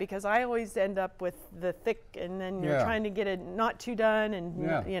do that because I always end up with the thick, and then you're trying to get it not too done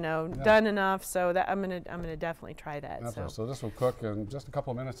and you know done enough. So that I'm gonna definitely try that. So this will cook in just a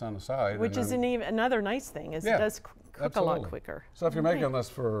couple of minutes on the side. Which is another nice thing is it does cook a lot quicker. So if you're making this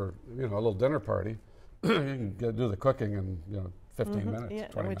for a little dinner party, you can do the cooking in 15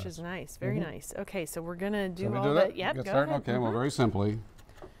 minutes, 20 which minutes. is nice, very nice. Okay, so we're gonna do all that. Yep, go ahead. ahead. Okay, well, very simply,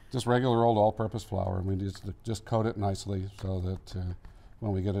 just regular old all-purpose flour, and we just coat it nicely so that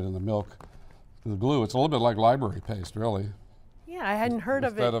when we get it in the milk, the glue, it's a little bit like library paste, really. Yeah, I hadn't heard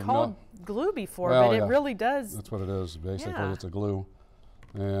of it called glue before, but it really does. That's what it is. Basically, it's a glue.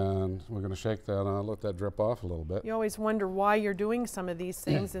 And we're going to shake that on, let that drip off a little bit. You always wonder why you're doing some of these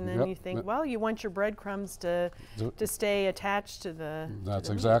things, and then Yep. you think, well, you want your breadcrumbs to stay attached to the. That's to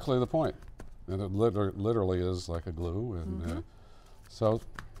the exactly the point. And it literally is like a glue. And so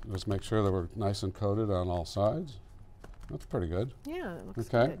just make sure that we're nice and coated on all sides. That's pretty good. Yeah, it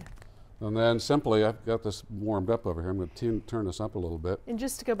looks Okay. good. And then simply, I've got this warmed up over here. I'm going to turn this up a little bit. And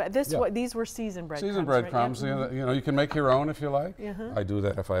just to go back, this Yeah. these were seasoned breadcrumbs. Seasoned right? breadcrumbs, Yep. you know, you can make your own if you like. Uh-huh. I do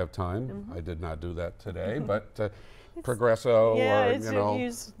that if I have time. I did not do that today, but Progresso yeah, or it's house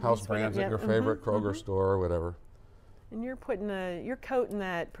use brands whatever, at your yeah. favorite Kroger store or whatever. And you're coating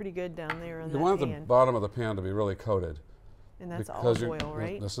that pretty good down there on You that want the pan. bottom of the pan to be really coated. And that's because olive oil,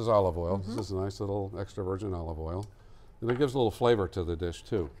 right? This is olive oil. This is a nice little extra virgin olive oil. And it gives a little flavor to the dish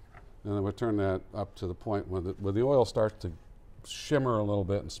too. And then we turn that up to the point when the oil starts to shimmer a little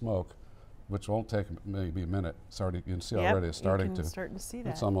bit and smoke, which won't take maybe a minute. It's already, you can see already it's starting to. Starting to see that.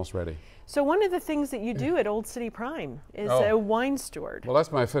 It's almost ready. So one of the things that you do at Old City Prime is a wine steward. Well,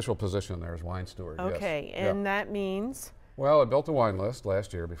 that's my official position there is wine steward. Okay, yes. and that means? Well, I built a wine list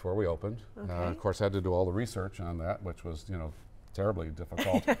last year before we opened. Okay. Of course, I had to do all the research on that, which was, terribly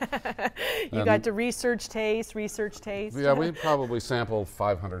difficult. You got to research taste. Yeah, we probably sampled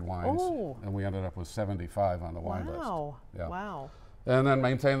 500 wines, Oh. and we ended up with 75 on the wine list. Wow. Yeah. Wow. And then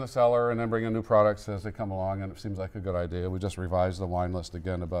maintain the cellar and then bring in new products as they come along, and it seems like a good idea. We just revised the wine list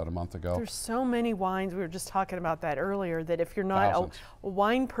again about a month ago. There's so many wines. We were just talking about that earlier, that if you're not Thousands. a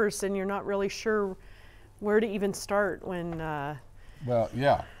wine person, you're not really sure where to even start when... Well,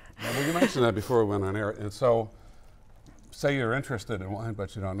 yeah. Well, you mentioned that before we went on air. And so, say you're interested in wine,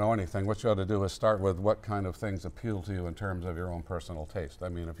 but you don't know anything, what you ought to do is start with what kind of things appeal to you in terms of your own personal taste. I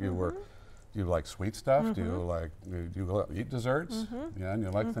mean, if you were... Do you like sweet stuff? Do you eat desserts? Yeah, and you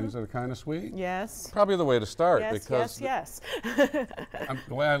like things that are kind of sweet? Yes. Probably the way to start, Yes, because yes.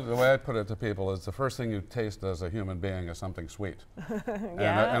 the way I put it to people is the first thing you taste as a human being is something sweet.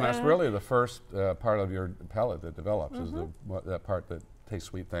 Yeah. And that's really the first part of your palate that develops, is that part that tastes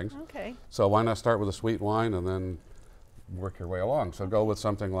sweet things. Okay. So why not start with a sweet wine and then work your way along? So go with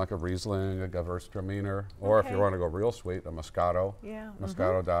something like a Riesling, a Gewürztraminer, or if you Okay. want to go real sweet, a Moscato, Yeah.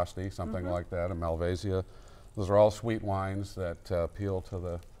 Moscato d'Asti, something like that, a Malvasia. Those are all sweet wines that appeal to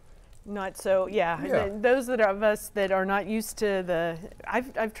the... Not so, yeah. Those of us that are not used to the...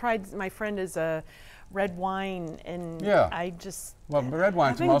 I've tried, my friend is a red wine, and I just... Well, red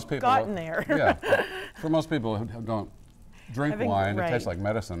wine to haven't most people... gotten there. Yeah. For most people who don't drink wine, it tastes right. like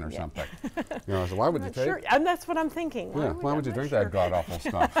medicine or something. So why would you take... Sure, and that's what I'm thinking. Why would you drink that god-awful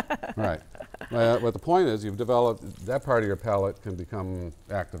stuff? Right. But the point is, you've developed, that part of your palate can become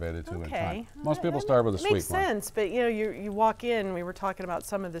activated too in time. Most people start with a sweet Makes sense, but you walk in, we were talking about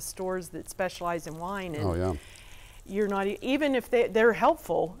some of the stores that specialize in wine, and you're not, even if they're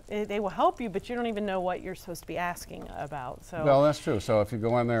helpful, they will help you, but you don't even know what you're supposed to be asking about. So. Well, that's true. So if you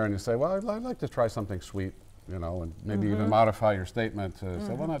go in there and you say, well, I'd like to try something sweet, and maybe even modify your statement to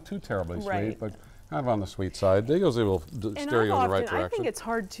say, well, not too terribly sweet, but kind of on the sweet side. They usually will steer you in the right direction. I think it's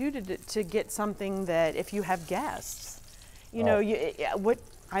hard too to get something that if you have guests,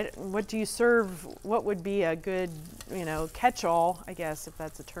 what do you serve? What would be a good catch-all? I guess if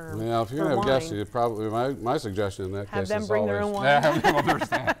that's a term. Yeah, if you're gonna have guests, you probably my suggestion in that case is have them bring their own wine. Yeah, have them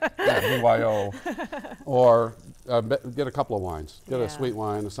understand. BYO, or get a couple of wines. Get a sweet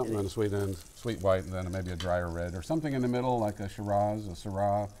wine, something on the sweet end, sweet white, and then maybe a drier red, or something in the middle like a Shiraz, a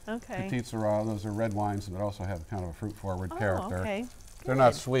Syrah, Petite Syrah. Those are red wines that also have kind of a fruit-forward character. Okay. They're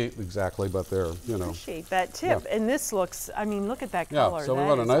not sweet exactly, but they're, Appreciate that tip. And this looks, look at that color. Yeah, so we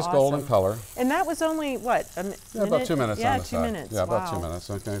want a nice golden color. And that was only, what, a minute? About 2 minutes on the side. 2 minutes, Yeah, about 2 minutes.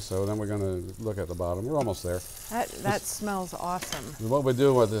 Okay, so then we're going to look at the bottom. We're almost there. That smells awesome. What we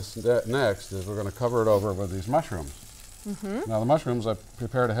do with this next is we're going to cover it over with these mushrooms. Now the mushrooms I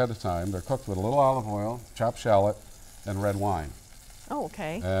prepared ahead of time. They're cooked with a little olive oil, chopped shallot, and red wine. Oh,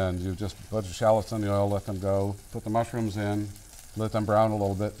 okay. And you just put the shallots in the oil, let them go, put the mushrooms in, let them brown a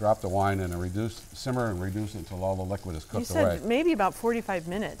little bit, drop the wine in, and simmer and reduce it until all the liquid is cooked away. You said maybe about 45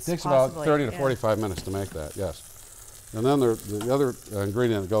 minutes. It takes possibly. about 30 to 45 minutes to make that, yes. And then the other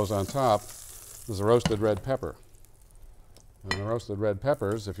ingredient that goes on top is the roasted red pepper. And the roasted red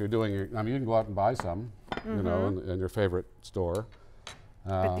peppers, if you're doing you can go out and buy some, in your favorite store.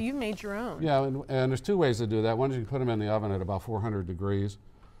 But you made your own. Yeah, and there's two ways to do that. One is you can put them in the oven at about 400 degrees,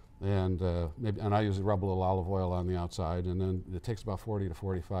 and I usually rub a little olive oil on the outside, and then it takes about 40 to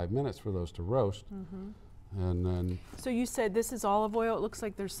 45 minutes for those to roast. And then. So you said this is olive oil. It looks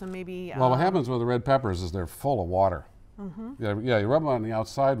like there's some maybe. Well, what happens with the red peppers is they're full of water. Yeah, you rub them on the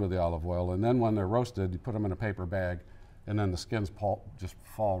outside with the olive oil, and then when they're roasted, you put them in a paper bag, and then the skins just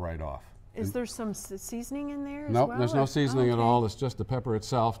fall right off. Is there some seasoning in there as nope, well? There's no seasoning at all. It's just the pepper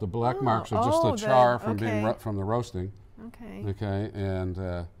itself. The black marks are just the char from from the roasting. Okay. Okay,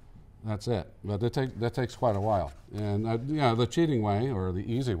 and that's it. But that takes quite a while. And yeah, the cheating way, or the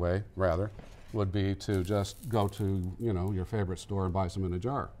easy way rather, would be to just go to your favorite store and buy some in a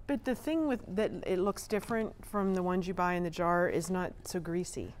jar. But the thing with that, it looks different from the ones you buy in the jar, is not so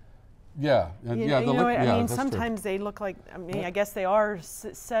greasy. Yeah, and I mean, sometimes true. they look like, I guess they are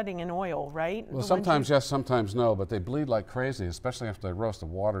setting in oil, right? Well, sometimes yes, sometimes no, but they bleed like crazy, especially after they roast. The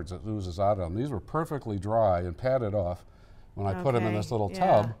water that oozes out of them. These were perfectly dry and padded off when I put them in this little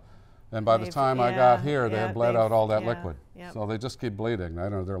tub, and by the time I got here, they had bled out all that liquid. Yep. So they just keep bleeding. I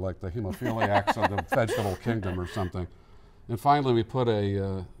don't know, they're like the hemophiliacs of the vegetable kingdom or something. And finally, we put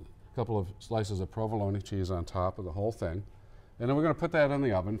a couple of slices of provolone cheese on top of the whole thing. And then we're going to put that in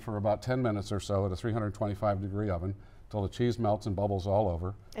the oven for about 10 minutes or so at a 325-degree oven until the cheese melts and bubbles all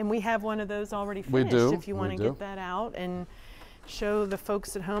over. And we have one of those already finished. We do. If you want to get that out and show the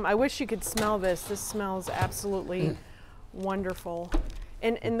folks at home. I wish you could smell this. This smells absolutely wonderful.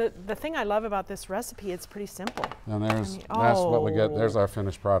 And the thing I love about this recipe, it's pretty simple. And that's what we get. There's our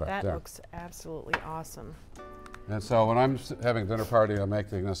finished product. That looks absolutely awesome. And so when I'm having a dinner party, I'm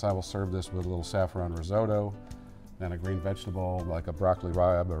making this. I will serve this with a little saffron risotto and a green vegetable like a broccoli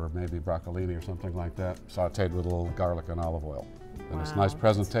rabe or maybe broccolini or something like that, sauteed with a little garlic and olive oil. And it's a nice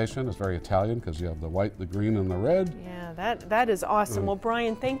presentation. It's very Italian because you have the white, the green, and the red. Yeah, that is awesome. Well,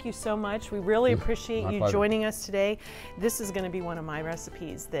 Brian, thank you so much. We really appreciate you joining us today. This is going to be one of my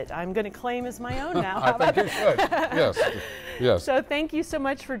recipes that I'm going to claim as my own now. I think you should. Yes. Yes. So thank you so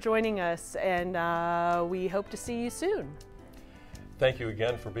much for joining us, and we hope to see you soon. Thank you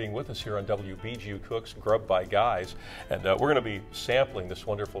again for being with us here on WBGU Cooks, Grub by Guys. And we're going to be sampling this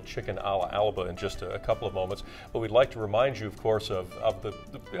wonderful chicken alla Alba in just a couple of moments. But we'd like to remind you, of course, of the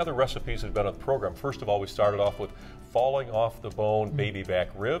other recipes that have been on the program. First of all, we started off with falling off the bone baby back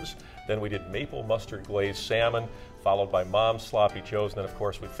ribs. Then we did Maple-Mustard Glazed Salmon, followed by Mom's Sloppy Joe's. And then, of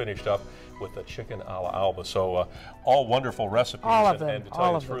course, we finished up with the chicken alla Alba. So all wonderful recipes. All of them. And to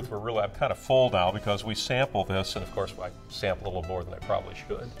tell you the truth, I'm kind of full now because we sample this. And, of course, I sample a little more than I probably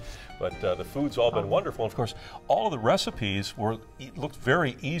should. But the food's all been wonderful. And of course, all of the recipes looked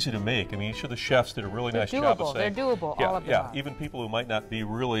very easy to make. I mean, each of the chefs did a really nice job of saying. They're doable, all of them. Yeah, even people who might not be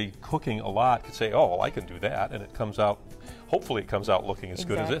really cooking a lot could say, oh, well, I can do that. And it comes out, hopefully it comes out looking as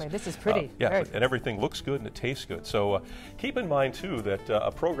good as this. This is pretty. Yeah, and everything looks good and it tastes good. So keep in mind, too, that a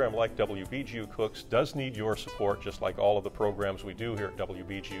program like WBGU Cooks does need your support, just like all of the programs we do here at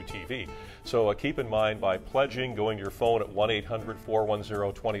WBGU TV. So keep in mind, by pledging, going to your phone at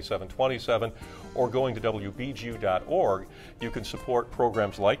 1-800-410-2727, or going to WBGU.org, you can support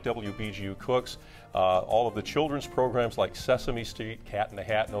programs like WBGU Cooks, all of the children's programs like Sesame Street, Cat in the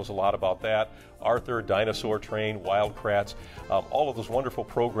Hat knows a lot about that, Arthur, Dinosaur Train, Wild Kratts, all of those wonderful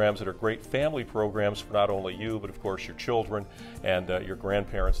programs that are great family programs for not only you, but of course your children and your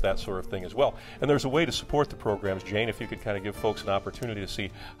grandparents, that sort of thing as well. And there's a way to support the programs. Jane, if you could kind of give folks an opportunity to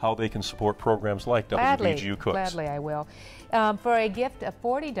see how they can support programs like WBGU Cooks. Gladly, I will. For a gift of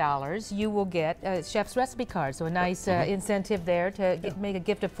 $40, you will get a chef's recipe card, so a nice incentive there to make a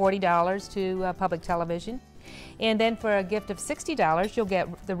gift of $40 to public television. And then for a gift of $60, you'll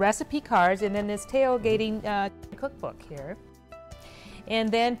get the recipe cards and then this tailgating cookbook here. And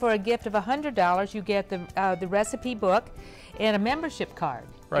then for a gift of $100, you get the recipe book and a membership card.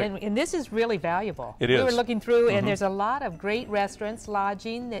 Right. And this is really valuable. It is. We were looking through, and there's a lot of great restaurants,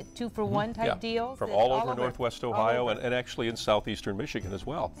 lodging, that 2-for-1 type deals. From all over Northwest Ohio and actually in southeastern Michigan as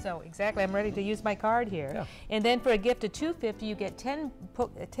well. So exactly, I'm ready to use my card here. Yeah. And then for a gift of $250, you get 10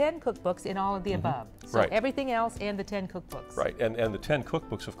 cookbooks in all of the above. So everything else and the 10 cookbooks. Right, and the 10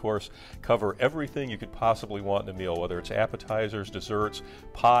 cookbooks, of course, cover everything you could possibly want in a meal, whether it's appetizers, desserts,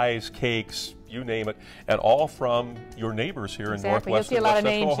 pies, cakes, you name it, and all from your neighbors here in Northwest and West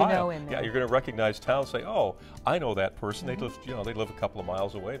Central Ohio. Yeah, you're going to recognize towns, say, oh, I know that person. They live, they live a couple of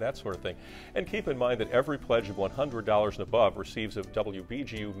miles away, that sort of thing. And keep in mind that every pledge of $100 and above receives a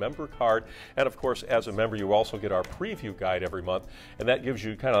WBGU member card. And of course, as a member, you also get our preview guide every month, and that gives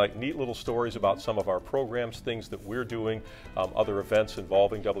you kind of like neat little stories about some of our programs, things that we're doing, other events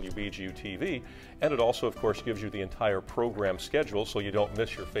involving WBGU TV. And it also, of course, gives you the entire program schedule so you don't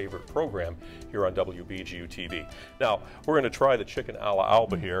miss your favorite program here on WBGU TV. Now, we're going to try the chicken alla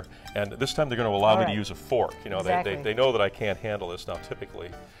Alba here, and this time they're going to allow me to use a fork. You know, they know that I can't handle this now typically.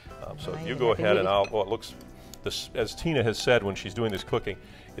 So you go ahead and it looks, as Tina has said when she's doing this cooking,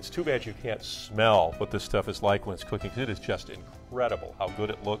 It's too bad you can't smell what this stuff is like when it's cooking, 'cause it is just incredible how good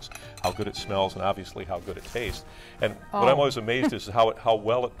it looks, how good it smells, and obviously how good it tastes. And what I'm always amazed is how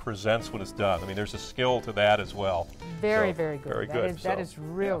well it presents when it's done. I mean, there's a skill to that as well. Very, So, very good. Very good. That is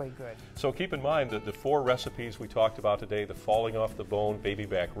really good. So keep in mind that the 4 recipes we talked about today, the falling off the bone baby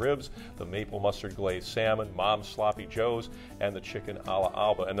back ribs, the maple-mustard glazed salmon, mom's sloppy joes, and the chicken a la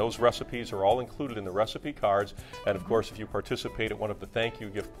Alba. And those recipes are all included in the recipe cards. And of course, if you participate at one of the thank you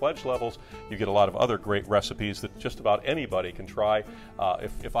gift pledge levels, you get a lot of other great recipes that just about anybody can try.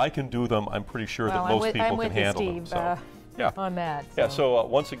 If I can do them, I'm pretty sure that most people can handle them. So. Yeah. On that. Yeah, so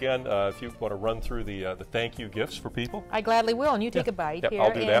once again, if you want to run through the thank you gifts for people. I gladly will, and you take a bite Yep, here.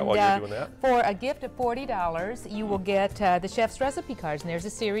 I'll do that while you're doing that. For a gift of $40, you will get the chef's recipe cards, and there's a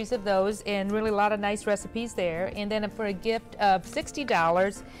series of those, and really a lot of nice recipes there. And then for a gift of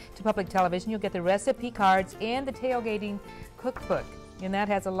 $60 to public television, you'll get the recipe cards and the tailgating cookbook. And that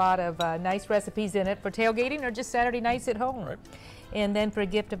has a lot of nice recipes in it for tailgating or just Saturday nights at home. Right. And then for a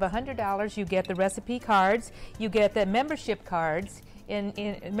gift of $100, you get the recipe cards, you get the membership cards, in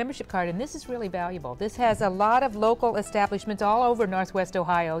membership card, and this is really valuable. This has a lot of local establishments all over Northwest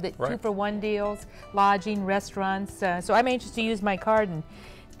Ohio that 2-for-1 deals, lodging, restaurants. So I'm anxious to use my card and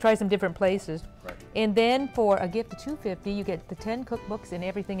try some different places. Right. And then for a gift of $250, you get the 10 cookbooks and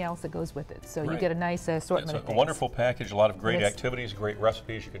everything else that goes with it. So you get a nice assortment of It's things. a wonderful package, a lot of great activities, great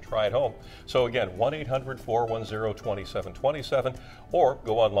recipes you can try at home. So again, 1-800-410-2727, or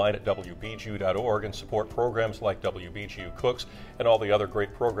go online at WBGU.org and support programs like WBGU Cooks and all the other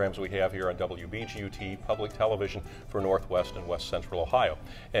great programs we have here on WBGU Public Television for Northwest and West Central Ohio.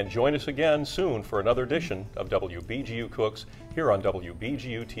 And join us again soon for another edition of WBGU Cooks here on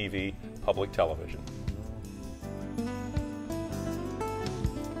WBGU TV Public Television.